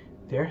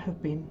 There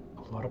have been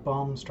a lot of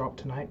bombs dropped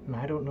tonight, and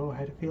I don't know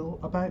how to feel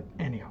about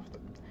any of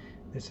them.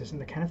 This isn't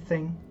the kind of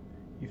thing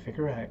you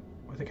figure out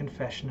with a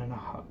confession and a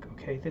hug,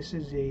 okay? This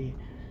is a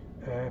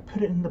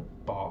put it in the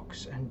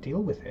box and deal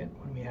with it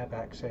when we have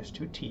access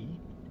to tea,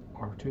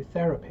 or to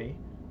therapy,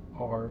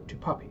 or to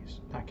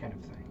puppies, that kind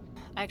of thing.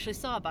 I actually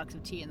saw a box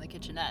of tea in the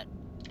kitchenette.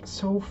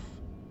 Soph,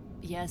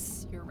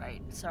 Yes, you're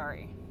right.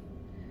 Sorry.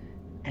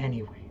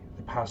 anyway,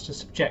 the past is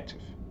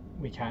subjective.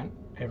 We can't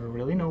ever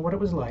really know what it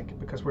was like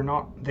because we're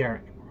not there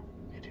anymore.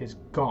 It is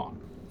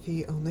gone.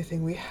 The only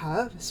thing we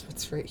have is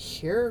what's right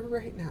here,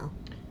 right now.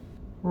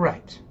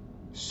 Right.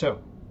 So,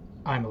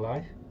 I'm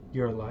alive,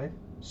 you're alive,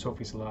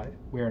 Sophie's alive,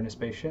 we're in a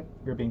spaceship,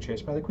 we're being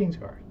chased by the Queen's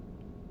Guard.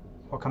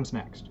 What comes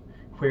next?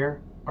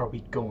 Where are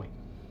we going?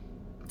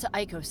 To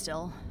Ico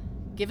still.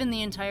 Given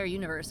the entire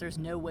universe, there's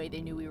no way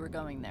they knew we were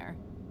going there.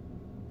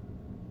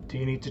 Do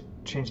you need to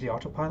change the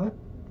autopilot?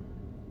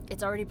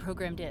 It's already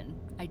programmed in.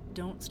 I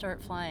don't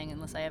start flying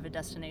unless I have a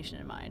destination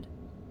in mind.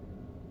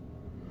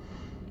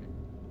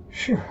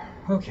 Sure,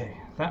 okay,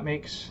 that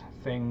makes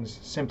things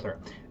simpler.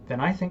 Then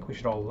I think we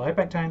should all lie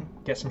back down,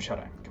 get some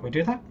shut-eye. Can we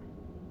do that?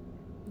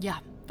 Yeah,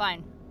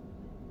 fine.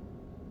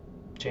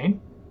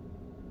 Jane?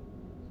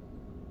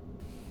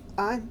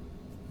 I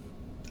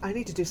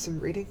need to do some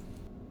reading.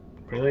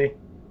 Really?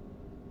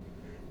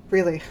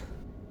 Really.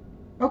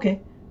 Okay.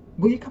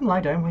 Will you come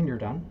lie down when you're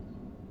done?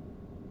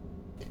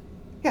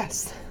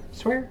 Yes.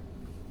 Swear?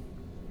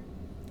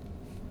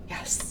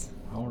 Yes.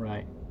 All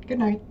right. Good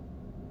night.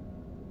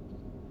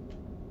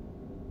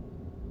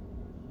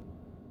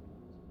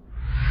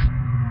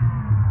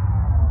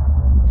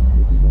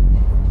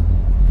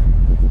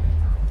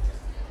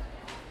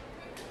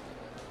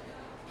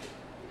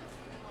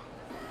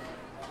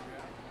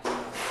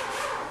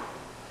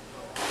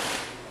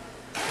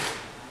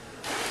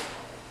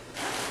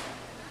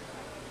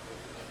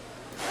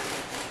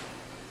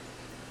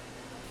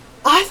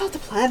 I thought the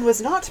plan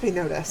was not to be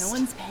noticed. No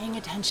one's paying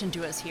attention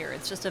to us here.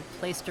 It's just a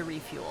place to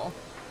refuel.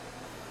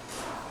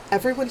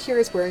 Everyone here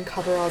is wearing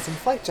coveralls and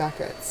flight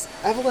jackets.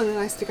 Evelyn and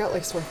I stick out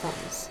like sore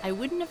thumbs. I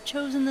wouldn't have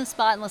chosen this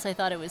spot unless I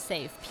thought it was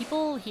safe.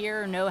 People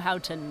here know how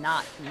to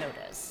not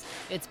notice.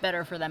 It's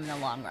better for them in the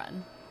long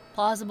run.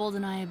 Plausible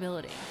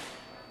deniability.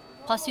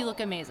 Plus, you look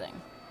amazing.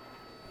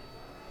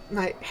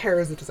 My hair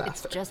is a It's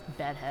disaster. just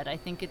bedhead. I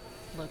think it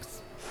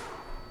looks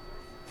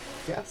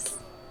Yes.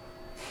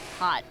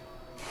 hot.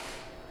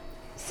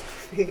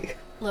 Sophie.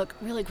 Look,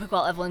 really quick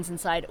while Evelyn's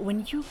inside.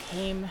 When you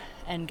came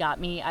and got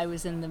me, I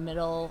was in the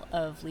middle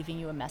of leaving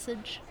you a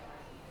message.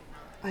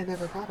 I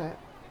never got it.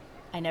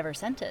 I never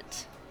sent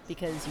it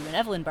because you and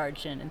Evelyn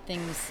barged in and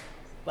things,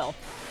 well,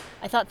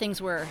 I thought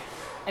things were,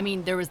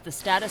 there was the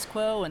status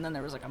quo and then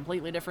there was a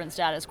completely different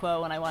status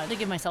quo and I wanted to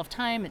give myself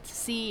time to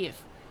see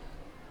if...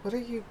 What are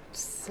you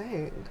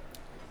saying?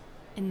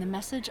 In the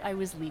message I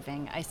was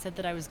leaving, I said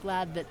that I was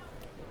glad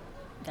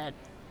that...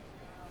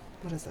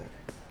 What is it?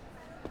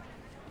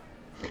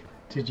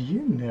 Did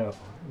you know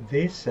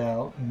they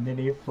sell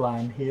mini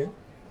flan here?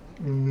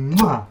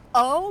 Mwah!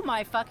 Oh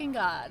my fucking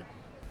god.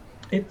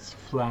 It's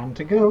flan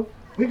to go.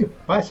 We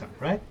could buy some,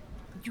 right?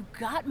 You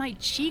got my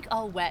cheek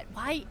all wet.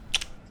 Why?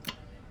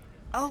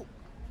 Oh,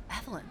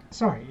 Evelyn.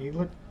 Sorry, you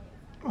look...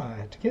 Well, I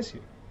had to kiss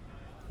you.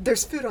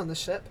 There's food on the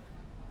ship.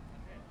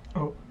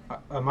 Oh,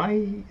 am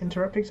I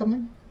interrupting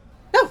something?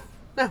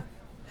 No.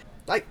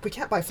 We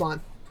can't buy flan.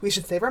 We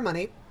should save our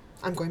money.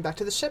 I'm going back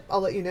to the ship.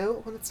 I'll let you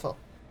know when it's full.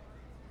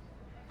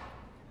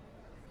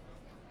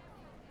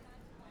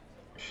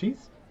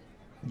 She's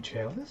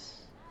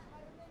jealous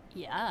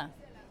Yeah.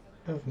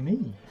 of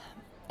me.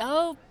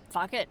 Oh,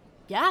 fuck it.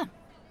 Yeah.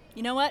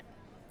 You know what?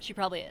 She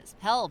probably is.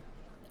 Hell,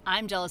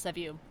 I'm jealous of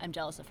you. I'm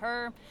jealous of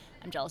her.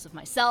 I'm jealous of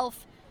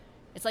myself.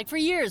 It's like for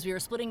years we were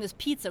splitting this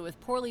pizza with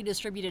poorly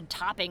distributed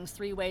toppings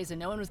 3 ways and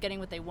no one was getting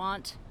what they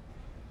want.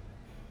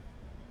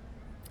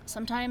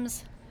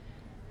 Sometimes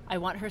I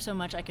want her so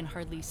much I can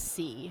hardly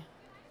see.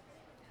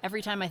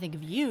 Every time I think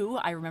of you,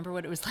 I remember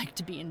what it was like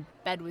to be in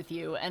bed with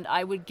you, and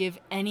I would give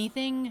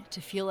anything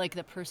to feel like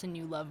the person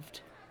you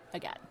loved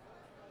again.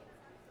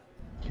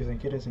 Do you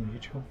think it is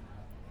mutual?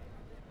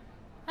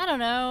 I don't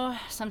know.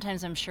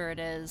 Sometimes I'm sure it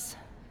is.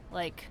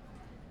 Like,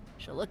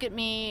 she'll look at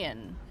me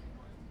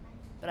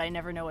but I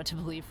never know what to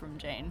believe from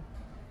Jane.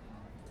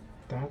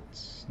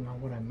 That's not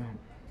what I meant.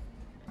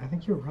 I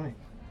think you're right.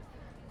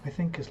 I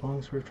think as long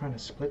as we're trying to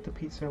split the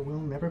pizza, we'll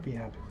never be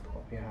happy with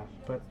what we have.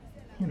 But,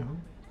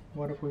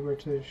 what if we were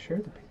to share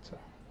the pizza?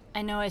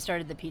 I know I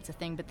started the pizza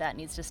thing, but that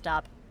needs to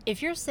stop.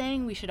 If you're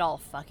saying we should all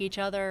fuck each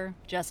other,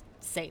 just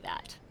say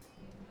that.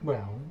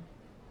 Well,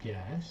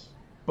 yes.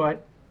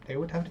 But it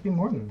would have to be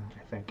more than that,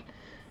 I think.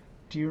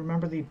 Do you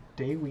remember the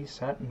day we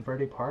sat in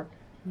Verde Park?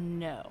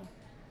 No.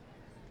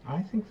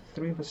 I think the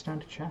 3 of us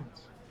stand a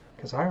chance.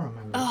 Because I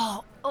remember...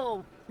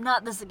 Oh,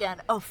 not this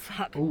again. Oh,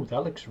 fuck. Ooh,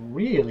 that looks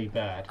really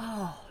bad.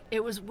 Oh,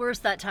 It was worse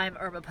that time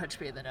Irma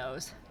punched me in the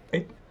nose.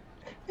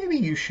 Maybe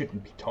you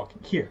shouldn't be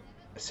talking. Here,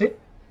 sit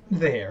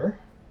there.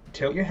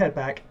 Tilt your head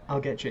back. I'll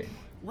get Jane.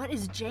 What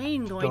is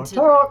Jane going Don't to...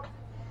 talk!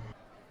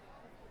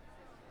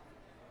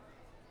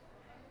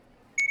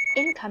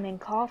 Incoming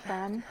call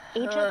from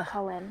Agent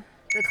Cullen.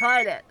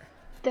 Decline it.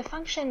 The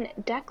function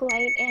Deck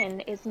Light In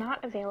is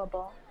not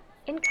available.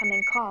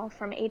 Incoming call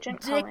from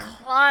Agent Cullen.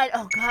 Decline.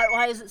 Oh god,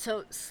 why is it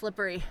so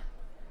slippery?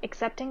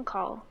 Accepting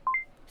call.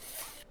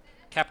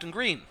 Captain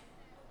Green.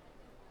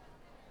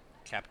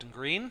 Captain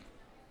Green?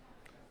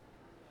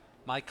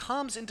 My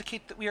comms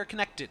indicate that we are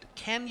connected.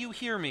 Can you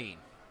hear me?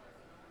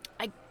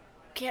 I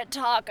can't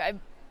talk.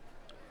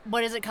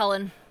 What is it,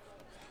 Cullen?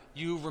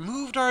 You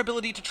removed our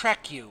ability to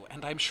track you,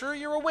 and I'm sure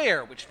you're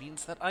aware, which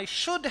means that I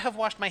should have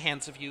washed my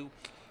hands of you.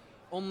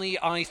 Only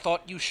I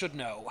thought you should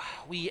know.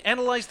 We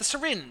analyzed the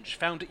syringe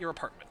found at your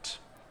apartment.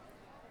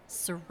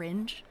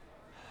 Syringe?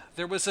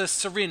 There was a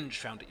syringe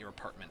found at your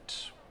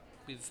apartment,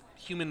 with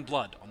human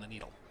blood on the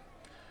needle.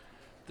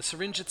 The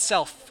syringe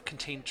itself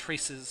contained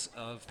traces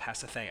of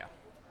Pasithea.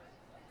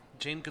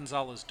 Jane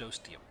Gonzalez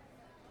dosed you.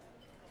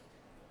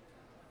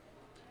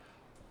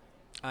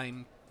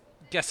 I'm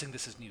guessing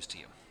this is news to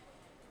you.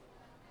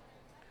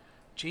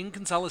 Jane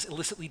Gonzalez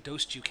illicitly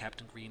dosed you,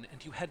 Captain Green,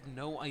 and you had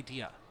no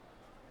idea.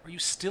 Are you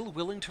still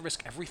willing to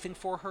risk everything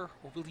for her,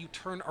 or will you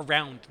turn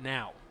around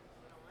now?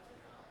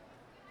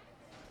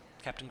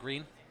 Captain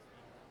Green?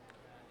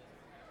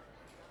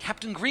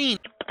 Captain Green!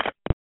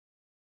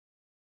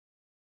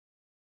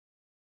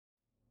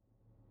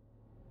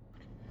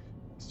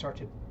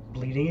 Started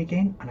bleeding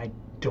again, and I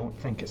don't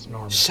think it's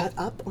normal. Shut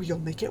up or you'll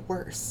make it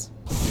worse.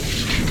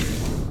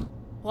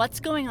 What's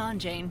going on,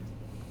 Jane?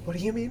 What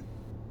do you mean?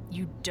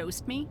 You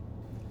dosed me?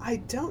 I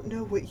don't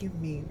know what you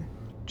mean.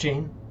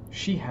 Jane,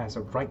 she has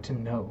a right to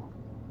know.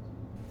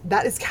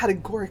 That is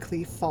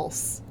categorically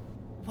false.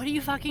 What are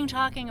you fucking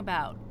talking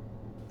about?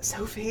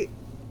 Sophie,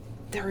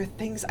 there are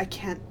things I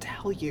can't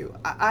tell you.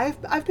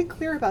 I've been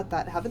clear about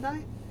that, haven't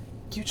I?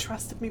 You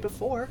trusted me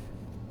before.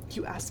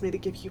 You asked me to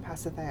give you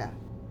Pasithea.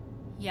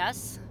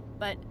 Yes,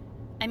 but,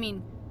 I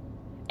mean,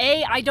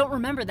 A, I don't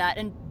remember that,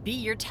 and B,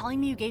 you're telling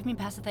me you gave me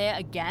Pasithea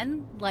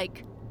again?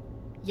 Like,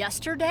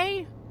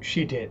 yesterday?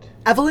 She did.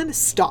 Evelyn,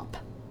 stop.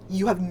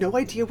 You have no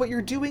idea what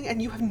you're doing,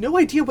 and you have no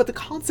idea what the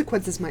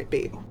consequences might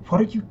be.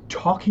 What are you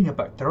talking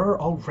about? There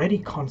are already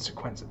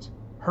consequences.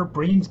 Her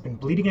brain's been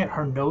bleeding out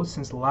her nose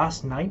since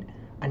last night,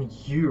 and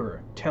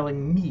you're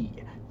telling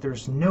me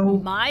there's no...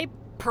 My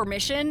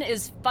permission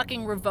is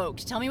fucking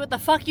revoked. Tell me what the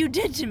fuck you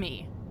did to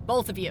me.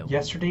 Both of you.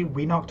 Yesterday,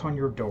 we knocked on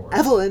your door.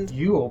 Evelyn!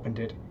 You opened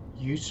it.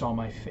 You saw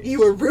my face. You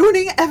were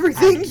ruining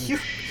everything. And you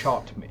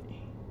shot me.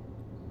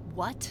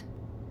 What?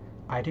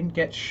 I didn't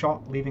get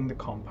shot leaving the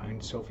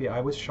compound, Sophie. I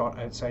was shot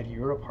outside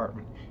your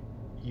apartment.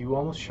 You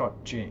almost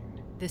shot Jane.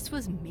 This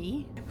was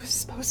me? It was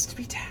supposed to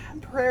be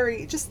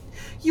temporary.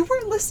 You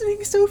weren't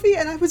listening, Sophie,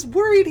 and I was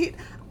worried.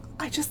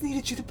 I just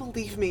needed you to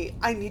believe me.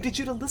 I needed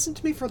you to listen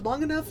to me for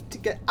long enough to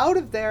get out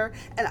of there,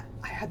 and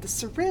I had the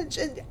syringe,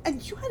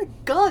 and you had a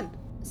gun.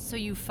 So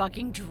you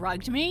fucking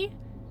drugged me?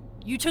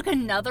 You took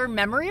another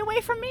memory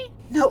away from me?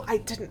 No, I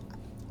didn't.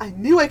 I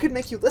knew I could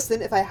make you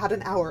listen if I had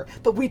an hour,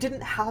 but we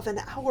didn't have an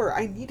hour.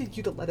 I needed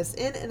you to let us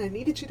in, and I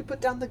needed you to put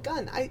down the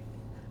gun. I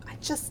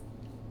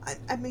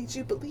made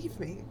you believe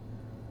me.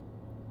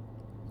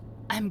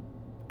 I'm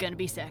gonna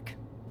be sick.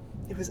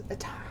 It was a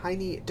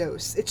tiny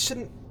dose. It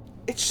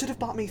should have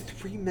bought me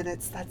 3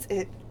 minutes. That's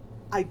it.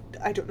 I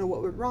don't know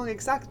what went wrong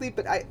exactly,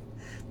 but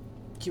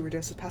you were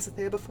dosed with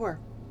Pasithea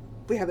before.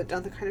 We haven't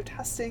done the kind of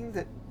testing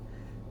that...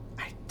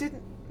 I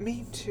didn't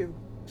mean to,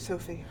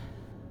 Sophie.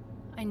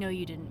 I know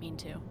you didn't mean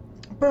to.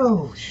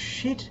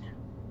 Bullshit.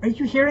 Are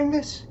you hearing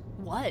this?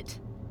 What?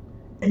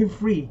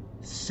 Every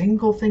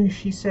single thing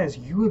she says,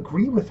 you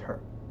agree with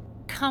her.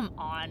 Come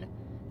on.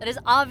 That is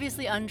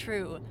obviously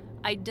untrue.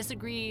 I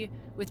disagree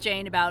with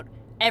Jane about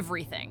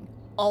everything,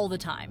 all the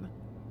time.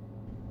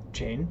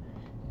 Jane,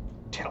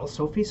 tell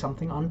Sophie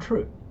something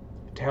untrue.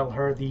 Tell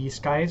her the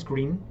sky is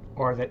green,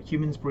 or that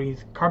humans breathe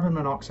carbon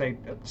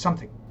monoxide,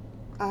 something.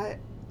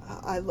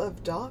 I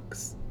love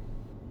dogs.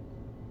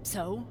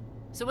 So?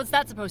 So what's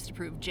that supposed to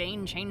prove?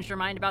 Jane changed her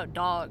mind about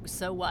dogs,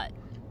 so what?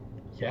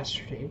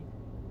 Yesterday,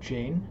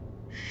 Jane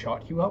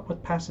shot you up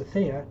with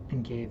Pasithea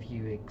and gave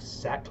you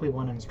exactly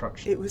one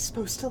instruction. It was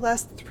supposed to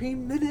last 3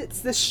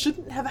 minutes. This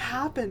shouldn't have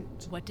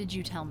happened. What did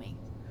you tell me?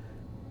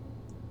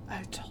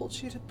 I told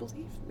you to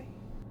believe me.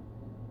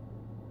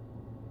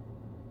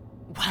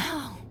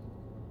 Wow.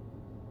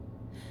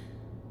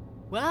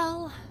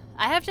 Well,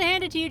 I have to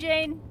hand it to you,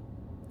 Jane.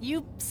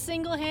 You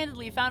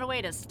single-handedly found a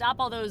way to stop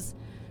all those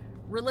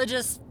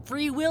religious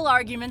free will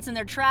arguments in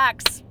their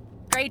tracks.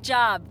 Great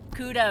job.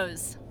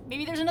 Kudos.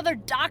 Maybe there's another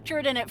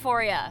doctorate in it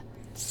for you.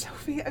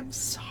 Sophie, I'm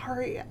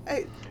sorry.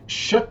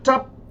 Shut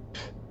up!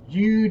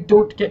 You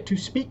don't get to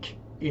speak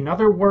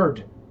another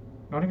word.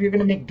 None of you are going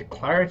to make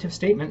declarative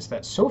statements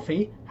that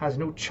Sophie has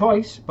no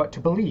choice but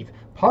to believe,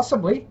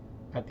 possibly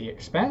at the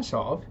expense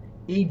of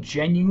a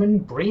genuine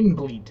brain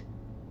bleed.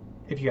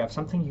 if you have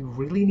something you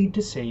really need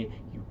to say,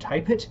 you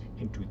type it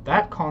into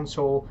that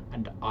console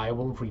and I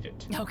will read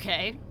it.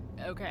 Okay.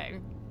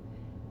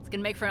 It's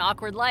gonna make for an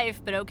awkward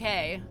life, but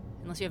okay.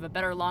 Unless you have a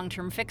better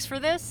long-term fix for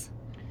this?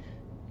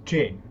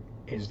 Jane,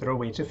 is there a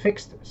way to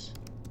fix this?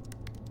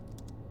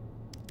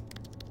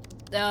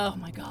 Oh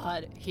my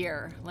god.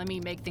 Here, let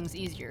me make things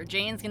easier.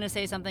 Jane's gonna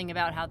say something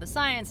about how the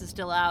science is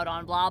still out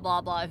on blah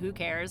blah blah, who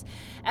cares?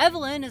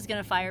 Evelyn is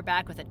gonna fire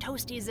back with a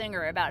toasty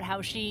zinger about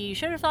how she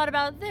should have thought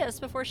about this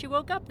before she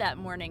woke up that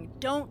morning.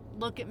 Don't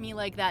look at me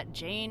like that,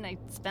 Jane. I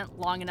spent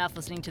long enough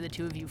listening to the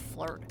two of you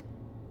flirt.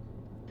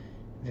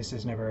 This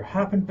has never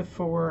happened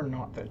before,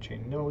 not that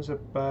Jane knows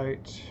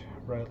about.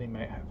 Riley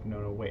might have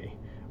known a way.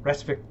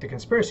 Rest of the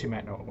conspiracy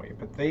might know a way,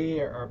 but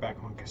they are back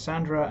on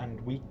Cassandra, and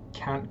we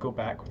can't go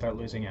back without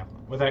losing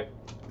Evelyn.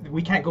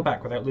 We can't go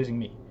back without losing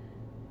me.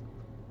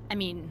 I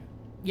mean,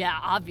 yeah,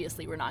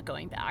 obviously we're not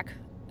going back.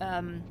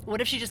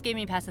 What if she just gave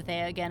me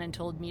Pasithea again and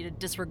told me to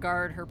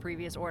disregard her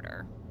previous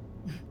order?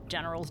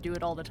 Generals do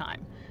it all the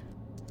time.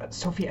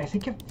 Sophie, I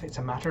think if it's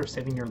a matter of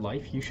saving your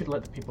life, you should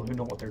let the people who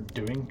know what they're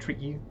doing treat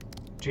you.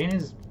 Jane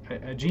is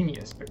a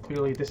genius, but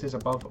clearly this is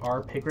above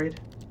our pay grade.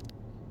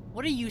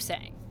 What are you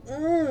saying?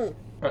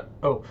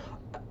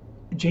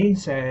 Jane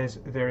says,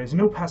 there is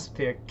no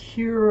Pasithea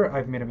cure,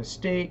 I've made a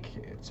mistake,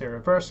 it's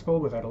irreversible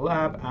without a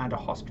lab and a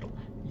hospital.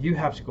 You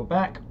have to go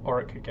back, or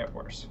it could get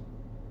worse.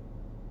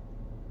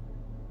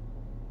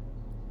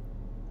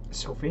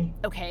 Sophie?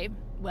 Okay,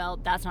 well,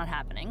 that's not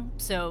happening,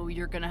 so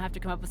you're gonna have to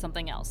come up with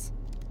something else.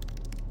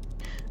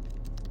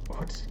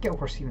 What does get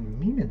worse even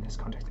mean in this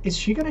context? Is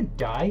she gonna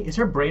die? Is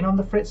her brain on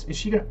the fritz? Is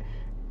she gonna...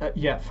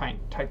 yeah, fine,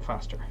 type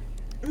faster.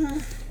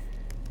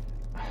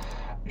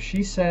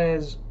 She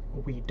says,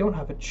 we don't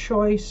have a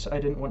choice. I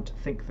didn't want to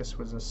think this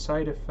was a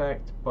side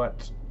effect,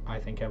 but I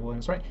think Evelyn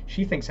is right.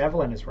 She thinks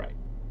Evelyn is right.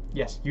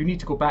 Yes, you need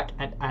to go back,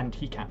 and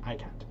he can't. I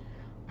can't.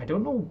 I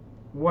don't know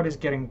what is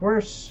getting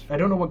worse. I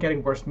don't know what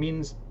getting worse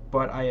means,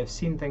 but I have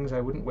seen things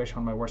I wouldn't wish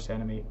on my worst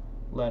enemy,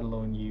 let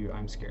alone you.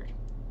 I'm scared.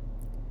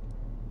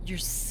 You're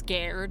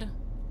scared?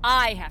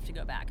 I have to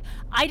go back.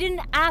 I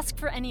didn't ask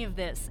for any of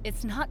this.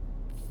 It's not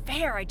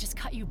fair. I just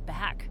cut you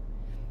back.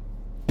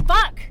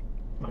 Fuck!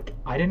 Look,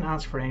 I didn't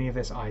ask for any of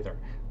this either.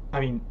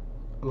 I mean,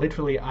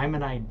 literally, I'm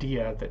an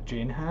idea that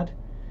Jane had.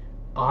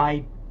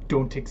 I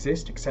don't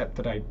exist, except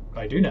that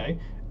I do now.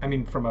 I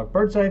mean, from a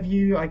bird's eye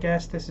view, I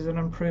guess this is an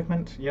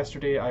improvement.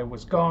 Yesterday I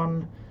was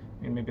gone.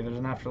 I mean, maybe there's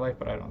an afterlife,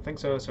 but I don't think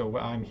so. So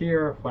I'm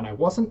here when I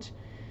wasn't.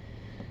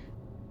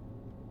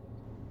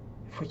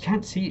 If we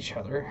can't see each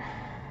other,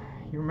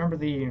 you remember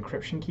the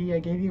encryption key I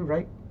gave you,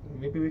 right?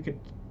 Maybe we could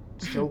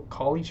still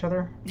call each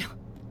other?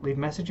 Leave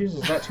messages?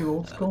 Is that too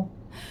old school?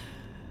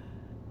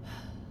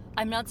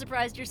 I'm not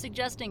surprised you're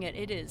suggesting it.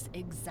 It is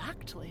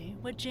exactly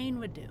what Jane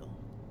would do.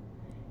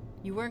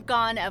 You weren't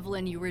gone,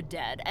 Evelyn, you were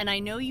dead. And I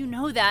know you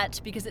know that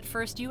because at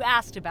first you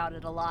asked about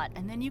it a lot,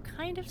 and then you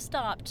kind of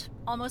stopped.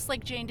 Almost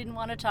like Jane didn't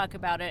want to talk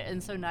about it,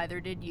 and so neither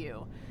did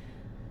you.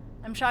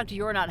 I'm shocked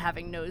you're not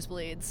having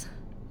nosebleeds.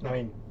 I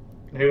mean,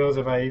 who knows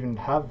if I even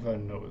have a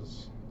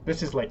nose?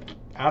 This is like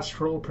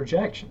astral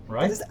projection,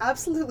 right? This is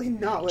absolutely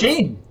not what...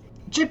 Jane!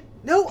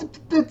 No!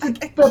 I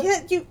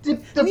can't, you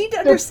need to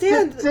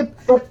understand.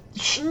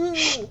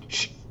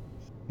 Shh.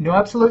 No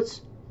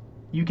absolutes.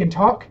 You can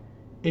talk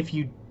if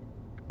you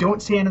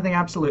don't say anything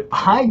absolute.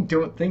 I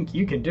don't think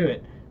you can do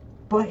it.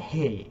 But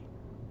hey,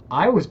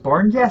 I was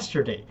born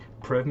yesterday.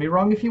 Prove me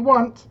wrong if you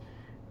want.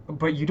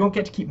 But you don't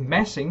get to keep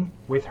messing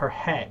with her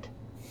head.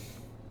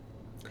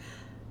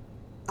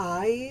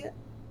 I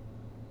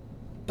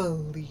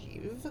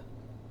believe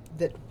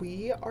that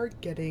we are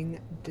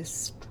getting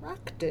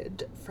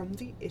distracted from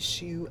the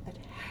issue at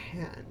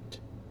hand,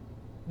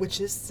 which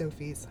is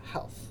Sophie's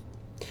health.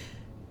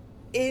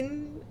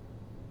 In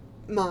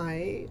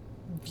my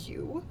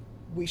view,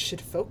 we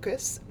should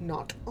focus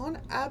not on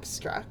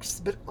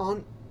abstracts, but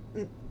on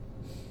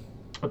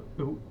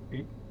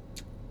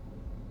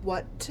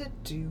what to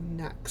do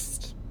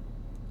next.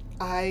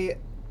 I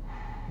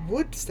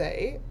would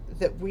say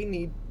that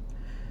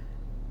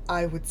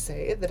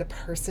a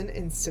person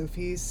in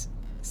Sophie's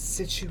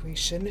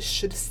situation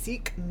should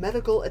seek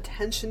medical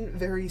attention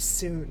very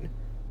soon.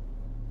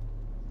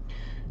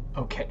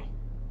 Okay.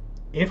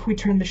 If we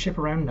turn the ship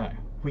around now,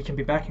 we can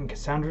be back in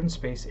Cassandran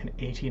space in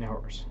 18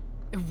 hours.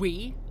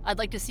 I'd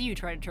like to see you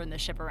try to turn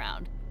this ship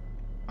around.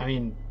 I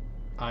mean,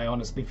 I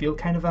honestly feel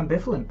kind of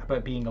ambivalent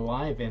about being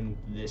alive in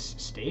this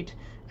state,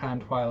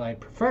 and while I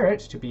prefer it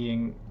to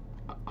being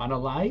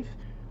unalive,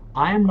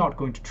 I am not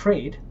going to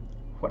trade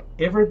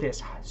whatever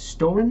this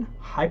stolen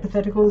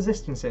hypothetical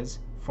existence is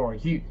for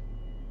you.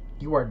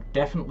 You are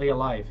definitely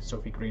alive,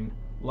 Sophie Green.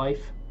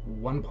 Life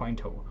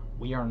 1.0.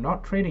 We are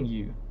not trading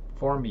you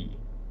for me,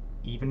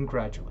 even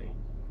gradually.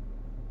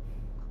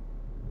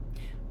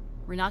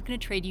 We're not going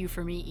to trade you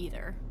for me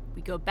either.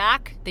 We go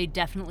back, they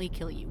definitely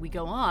kill you. We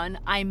go on,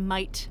 I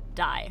might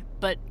die.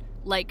 But,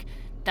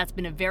 that's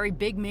been a very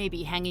big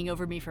maybe hanging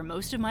over me for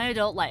most of my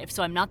adult life,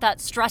 so I'm not that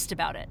stressed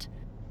about it.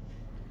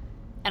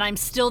 And I'm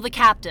still the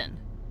captain.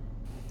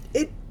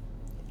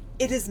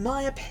 It is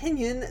my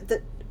opinion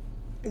that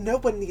no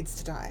one needs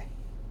to die.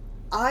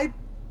 I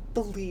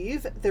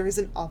believe there is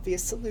an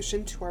obvious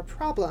solution to our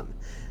problem.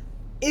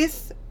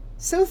 If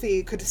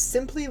Sophie could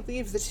simply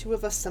leave the two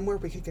of us somewhere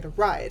we could get a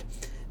ride,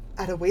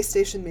 at a way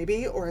station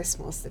maybe, or a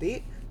small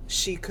city,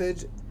 she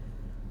could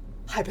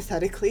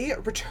hypothetically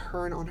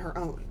return on her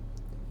own.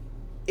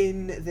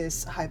 In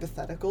this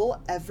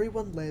hypothetical,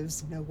 everyone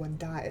lives, no one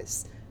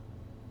dies.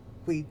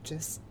 We'd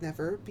just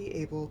never be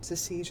able to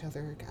see each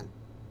other again.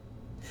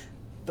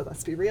 But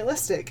let's be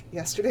realistic.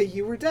 Yesterday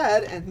you were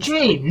dead, and...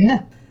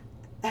 Jane!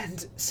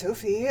 And,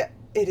 Sophie,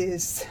 it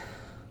is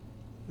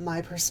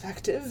my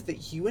perspective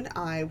that you and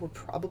I were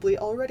probably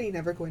already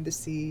never going to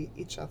see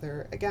each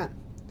other again.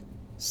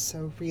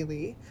 So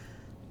really,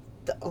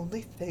 the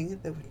only thing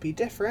that would be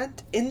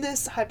different in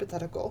this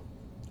hypothetical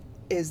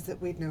is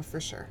that we'd know for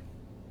sure.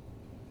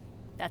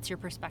 That's your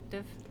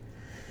perspective?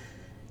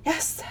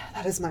 Yes,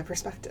 that is my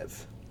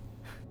perspective.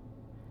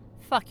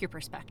 Fuck your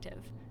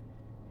perspective.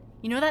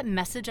 You know that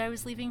message I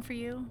was leaving for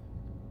you?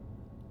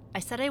 I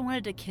said I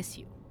wanted to kiss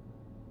you.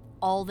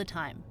 All the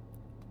time.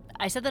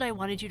 I said that I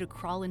wanted you to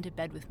crawl into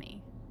bed with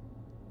me.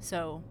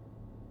 So,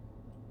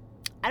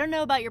 I don't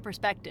know about your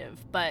perspective,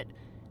 but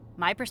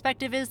my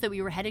perspective is that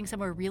we were heading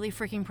somewhere really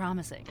freaking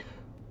promising.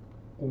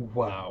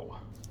 Wow.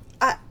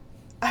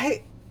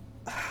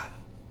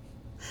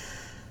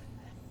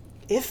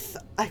 If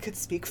I could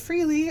speak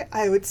freely,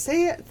 I would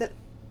say that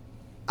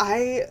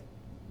I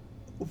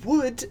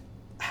would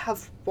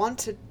have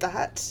wanted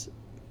that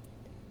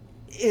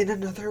in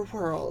another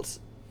world.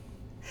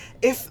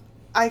 If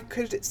I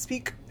could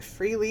speak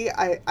freely,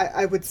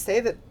 I would say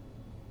that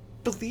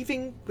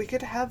believing we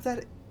could have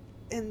that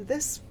in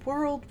this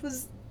world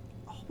was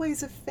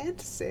always a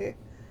fantasy.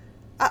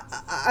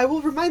 I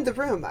will remind the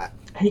room.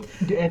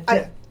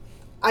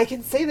 I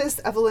can say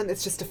this, Evelyn,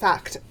 it's just a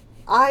fact.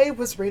 I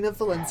was Reina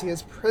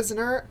Valencia's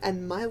prisoner,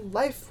 and my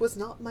life was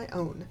not my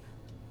own.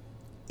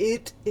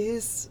 It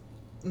is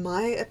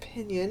my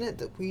opinion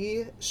that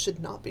we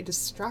should not be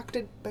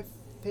distracted by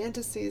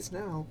fantasies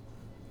now.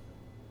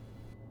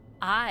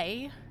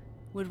 I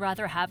would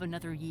rather have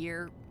another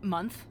year,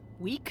 month,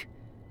 week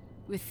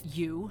with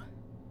you,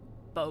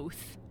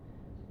 both,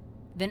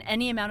 than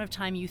any amount of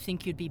time you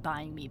think you'd be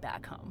buying me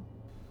back home.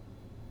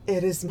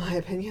 It is my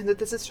opinion that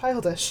this is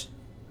childish.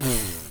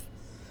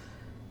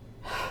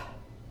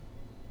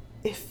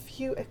 If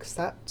you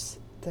accept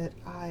that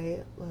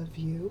I love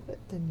you,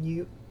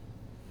 then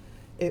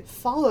it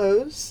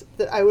follows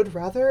that I would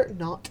rather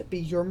not be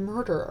your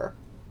murderer.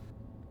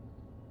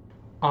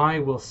 I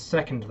will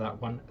second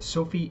that one.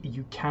 Sophie,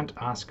 you can't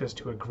ask us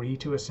to agree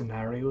to a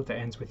scenario that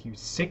ends with you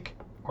sick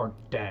or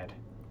dead.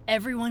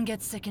 Everyone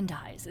gets sick and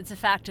dies. It's a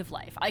fact of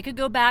life. I could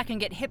go back and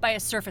get hit by a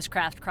surface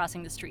craft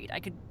crossing the street.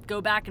 I could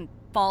go back and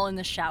fall in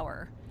the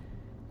shower.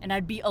 And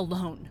I'd be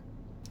alone.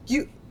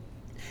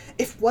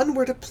 If one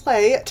were to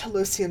play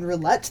Telosian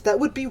roulette, that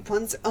would be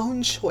one's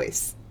own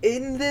choice.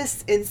 In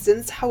this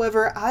instance,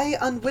 however, I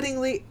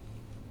unwittingly...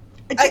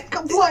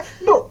 What?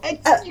 No,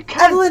 you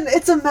can't. Evelyn,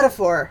 it's a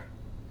metaphor.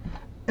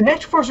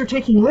 Metaphors are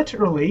taken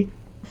literally,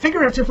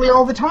 figuratively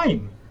all the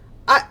time.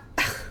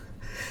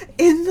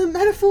 In the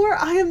metaphor,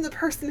 I am the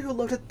person who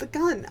loaded the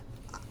gun.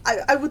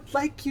 I would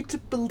like you to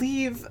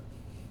believe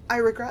I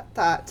regret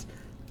that.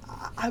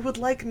 I would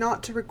like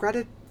not to regret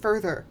it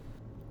further.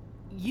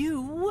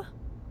 You,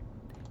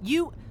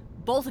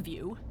 both of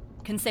you,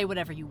 can say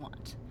whatever you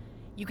want.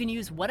 You can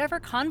use whatever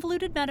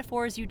convoluted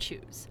metaphors you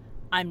choose.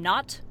 I'm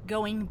not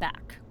going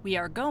back. We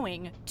are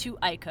going to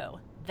Aiko.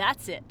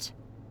 That's it.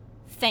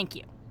 Thank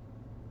you.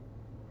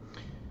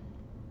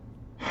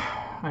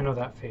 I know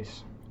that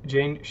face.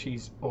 Jane,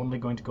 she's only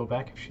going to go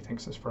back if she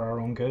thinks it's for our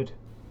own good.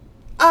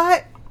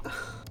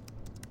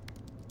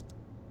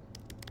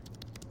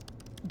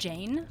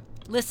 Jane,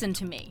 listen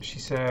to me. She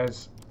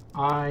says,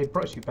 I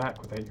brought you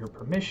back without your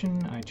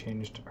permission. I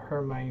changed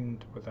her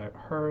mind without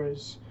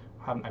hers.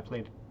 Haven't I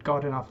played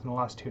God enough in the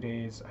last 2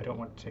 days? I don't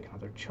want to take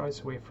another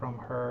choice away from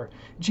her.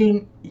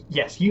 Jane,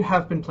 yes, you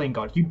have been playing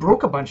God. You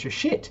broke a bunch of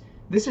shit.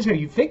 This is how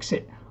you fix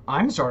it.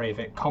 I'm sorry if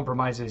it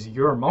compromises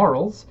your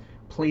morals.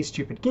 Play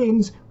stupid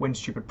games, win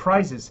stupid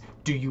prizes.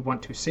 Do you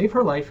want to save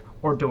her life,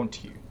 or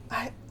don't you?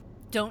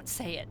 Don't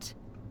say it.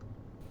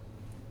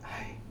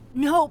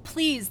 No,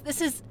 please.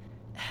 This is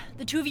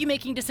the two of you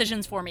making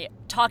decisions for me.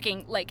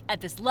 Talking, like, at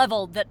this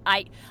level that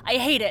I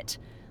hate it.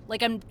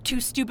 Like I'm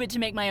too stupid to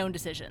make my own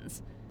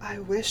decisions. I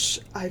wish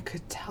I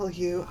could tell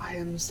you I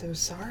am so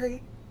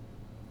sorry.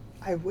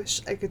 I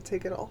wish I could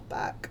take it all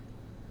back.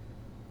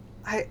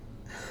 I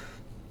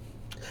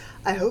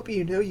hope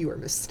you know you were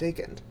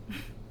mistaken.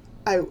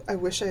 I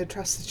wish I had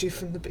trusted you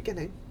from the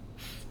beginning.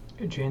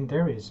 Jane,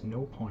 there is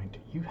no point.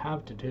 You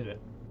have to do it.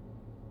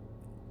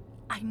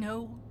 I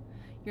know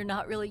you're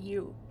not really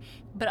you,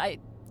 but I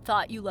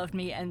thought you loved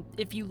me, and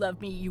if you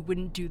loved me, you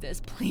wouldn't do this.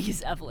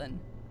 Please,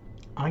 Evelyn.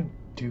 I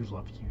do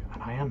love you,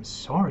 and I am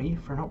sorry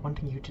for not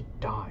wanting you to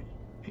die.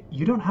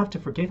 You don't have to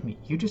forgive me.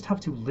 You just have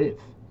to live.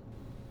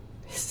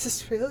 Is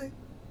this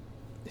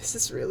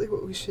really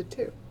what we should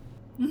do?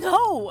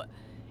 No!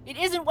 It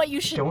isn't what you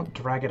should... Don't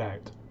drag it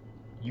out.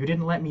 You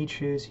didn't let me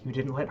choose, you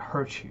didn't let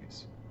her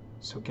choose.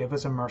 So give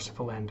us a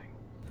merciful ending.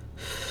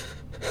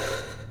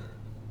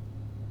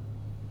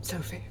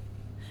 Sophie,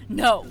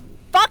 No.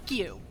 Fuck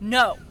you.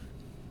 No.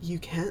 you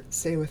can't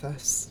stay with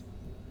us.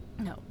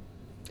 No.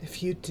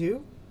 If you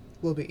do,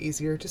 we'll be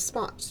easier to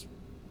spot.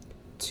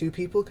 2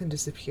 people can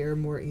disappear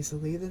more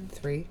easily than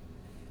 3.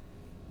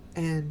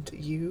 And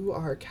you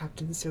are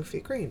Captain Sophie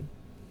Green.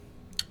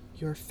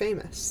 You're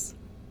famous.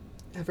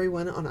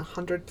 Everyone on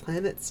 100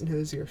 planets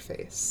knows your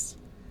face.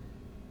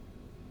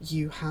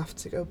 You have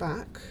to go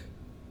back,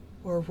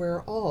 or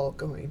we're all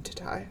going to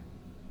die.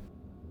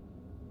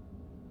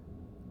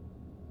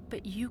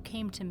 But you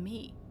came to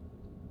me.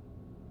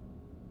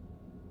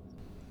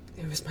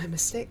 It was my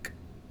mistake.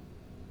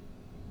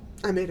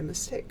 I made a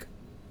mistake.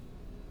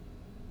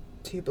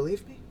 Do you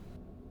believe me?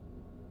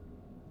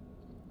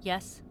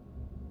 Yes.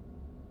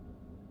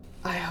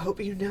 I hope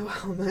you know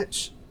how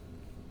much.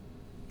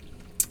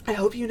 I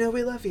hope you know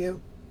we love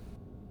you.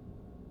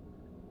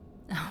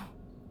 Oh.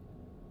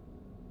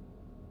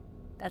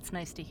 That's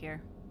nice to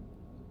hear.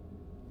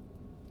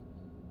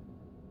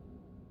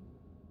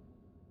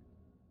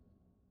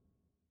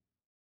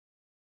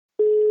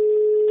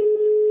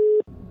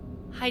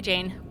 Hi,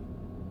 Jane.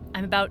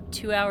 I'm about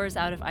 2 hours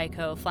out of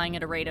Ico, flying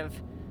at a rate of...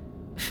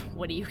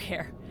 what do you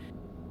care?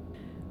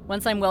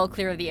 Once I'm well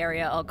clear of the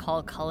area, I'll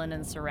call Cullen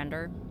and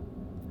surrender.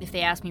 If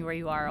they ask me where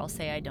you are, I'll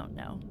say I don't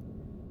know.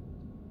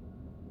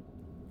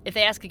 If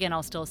they ask again,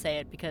 I'll still say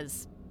it,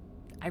 because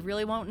I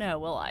really won't know,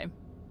 will I?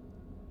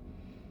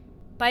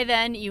 By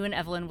then, you and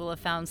Evelyn will have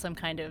found some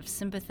kind of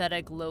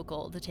sympathetic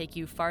local to take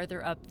you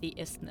farther up the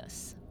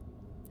isthmus.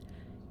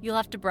 You'll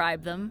have to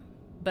bribe them,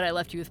 but I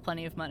left you with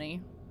plenty of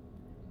money.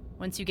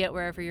 Once you get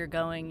wherever you're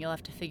going, you'll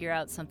have to figure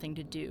out something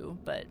to do,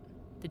 but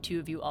the 2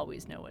 of you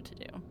always know what to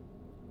do.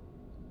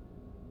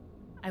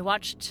 I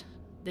watched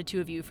the 2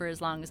 of you for as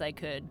long as I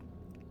could.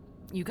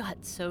 You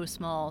got so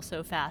small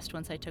so fast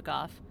once I took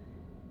off.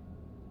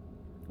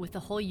 With the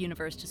whole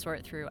universe to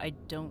sort through, I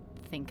don't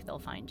think they'll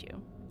find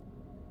you.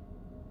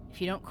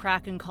 If you don't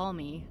crack and call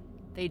me,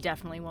 they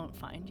definitely won't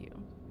find you.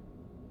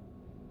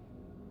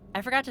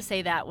 I forgot to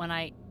say that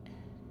when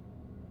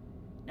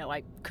No,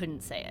 I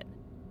couldn't say it.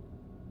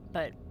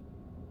 But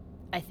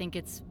I think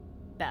it's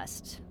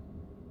best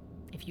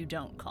if you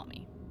don't call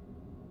me.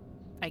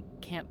 I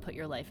can't put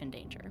your life in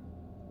danger.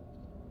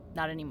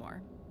 Not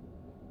anymore.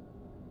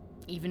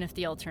 Even if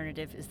the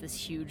alternative is this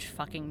huge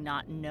fucking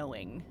not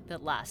knowing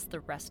that lasts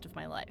the rest of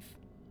my life.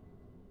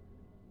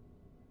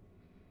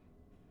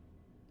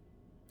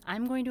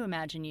 I'm going to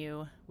imagine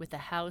you with a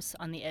house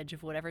on the edge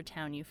of whatever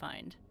town you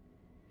find.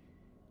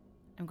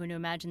 I'm going to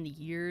imagine the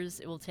years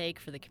it will take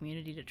for the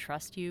community to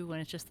trust you when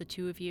it's just the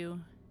 2 of you.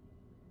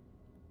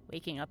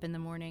 Waking up in the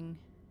morning,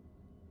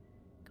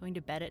 going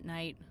to bed at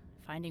night,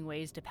 finding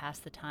ways to pass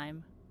the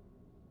time.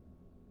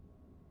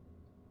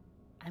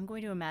 I'm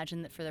going to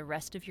imagine that for the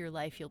rest of your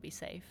life you'll be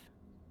safe.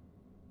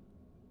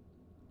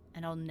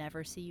 And I'll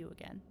never see you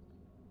again.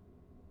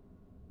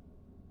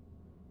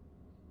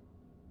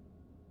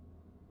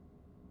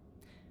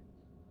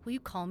 Will you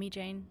call me,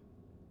 Jane?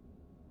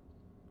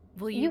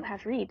 Will you... You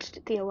have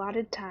reached the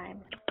allotted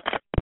time.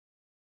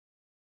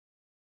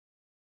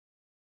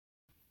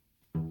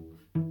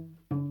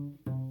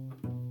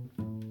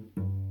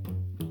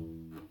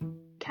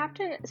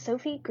 Captain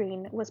Sophie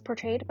Green was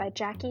portrayed by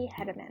Jackie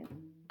Hedeman.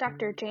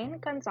 Dr. Jane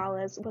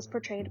Gonzalez was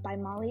portrayed by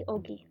Molly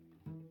Ogie.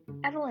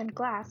 Evelyn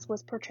Glass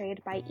was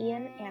portrayed by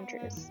Ian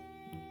Andrews.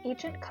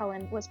 Agent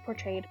Cullen was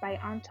portrayed by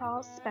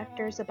Antal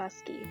Spector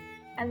Zabuski,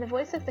 and the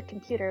voice of the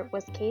computer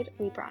was Kate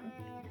Lebron.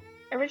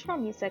 Original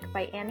music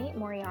by Annie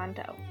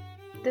Moriando.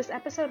 This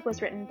episode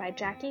was written by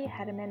Jackie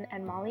Hedeman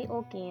and Molly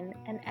Olguin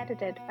and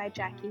edited by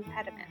Jackie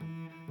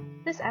Hedeman.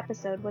 This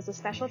episode was a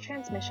special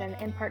transmission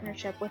in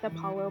partnership with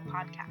Apollo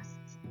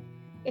Podcasts.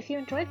 If you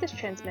enjoyed this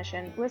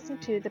transmission, listen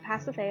to The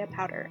Pasithea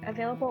Powder,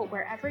 available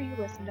wherever you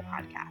listen to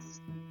podcasts.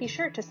 Be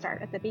sure to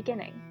start at the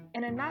beginning.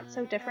 In a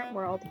not-so-different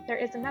world, there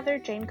is another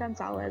Jane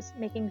Gonzalez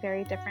making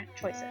very different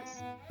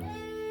choices.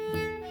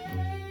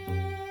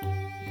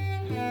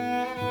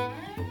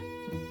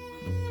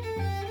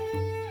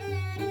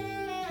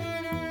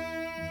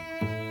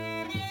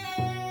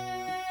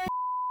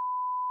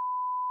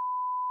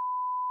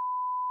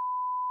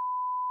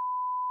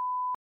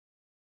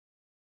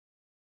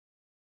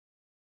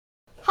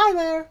 Hi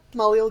there,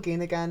 Molly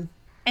Olguin again.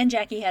 And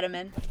Jackie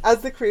Hedeman.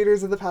 As the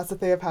creators of the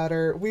Pasithea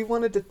Powder, we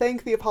wanted to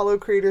thank the Apollo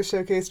Creators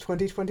Showcase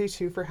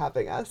 2022 for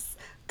having us.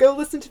 Go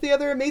listen to the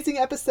other amazing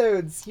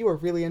episodes. You are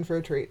really in for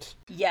a treat.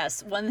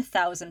 Yes,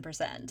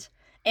 1000%.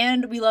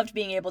 And we loved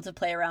being able to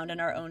play around in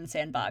our own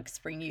sandbox,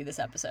 bringing you this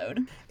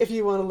episode. If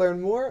you want to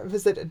learn more,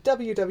 visit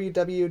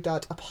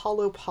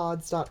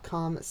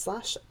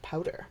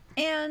www.apollopods.com/powder.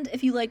 And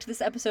if you liked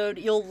this episode,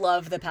 you'll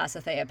love the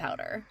Pasithea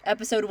Powder.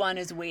 Episode 1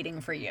 is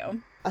waiting for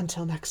you.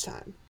 Until next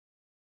time.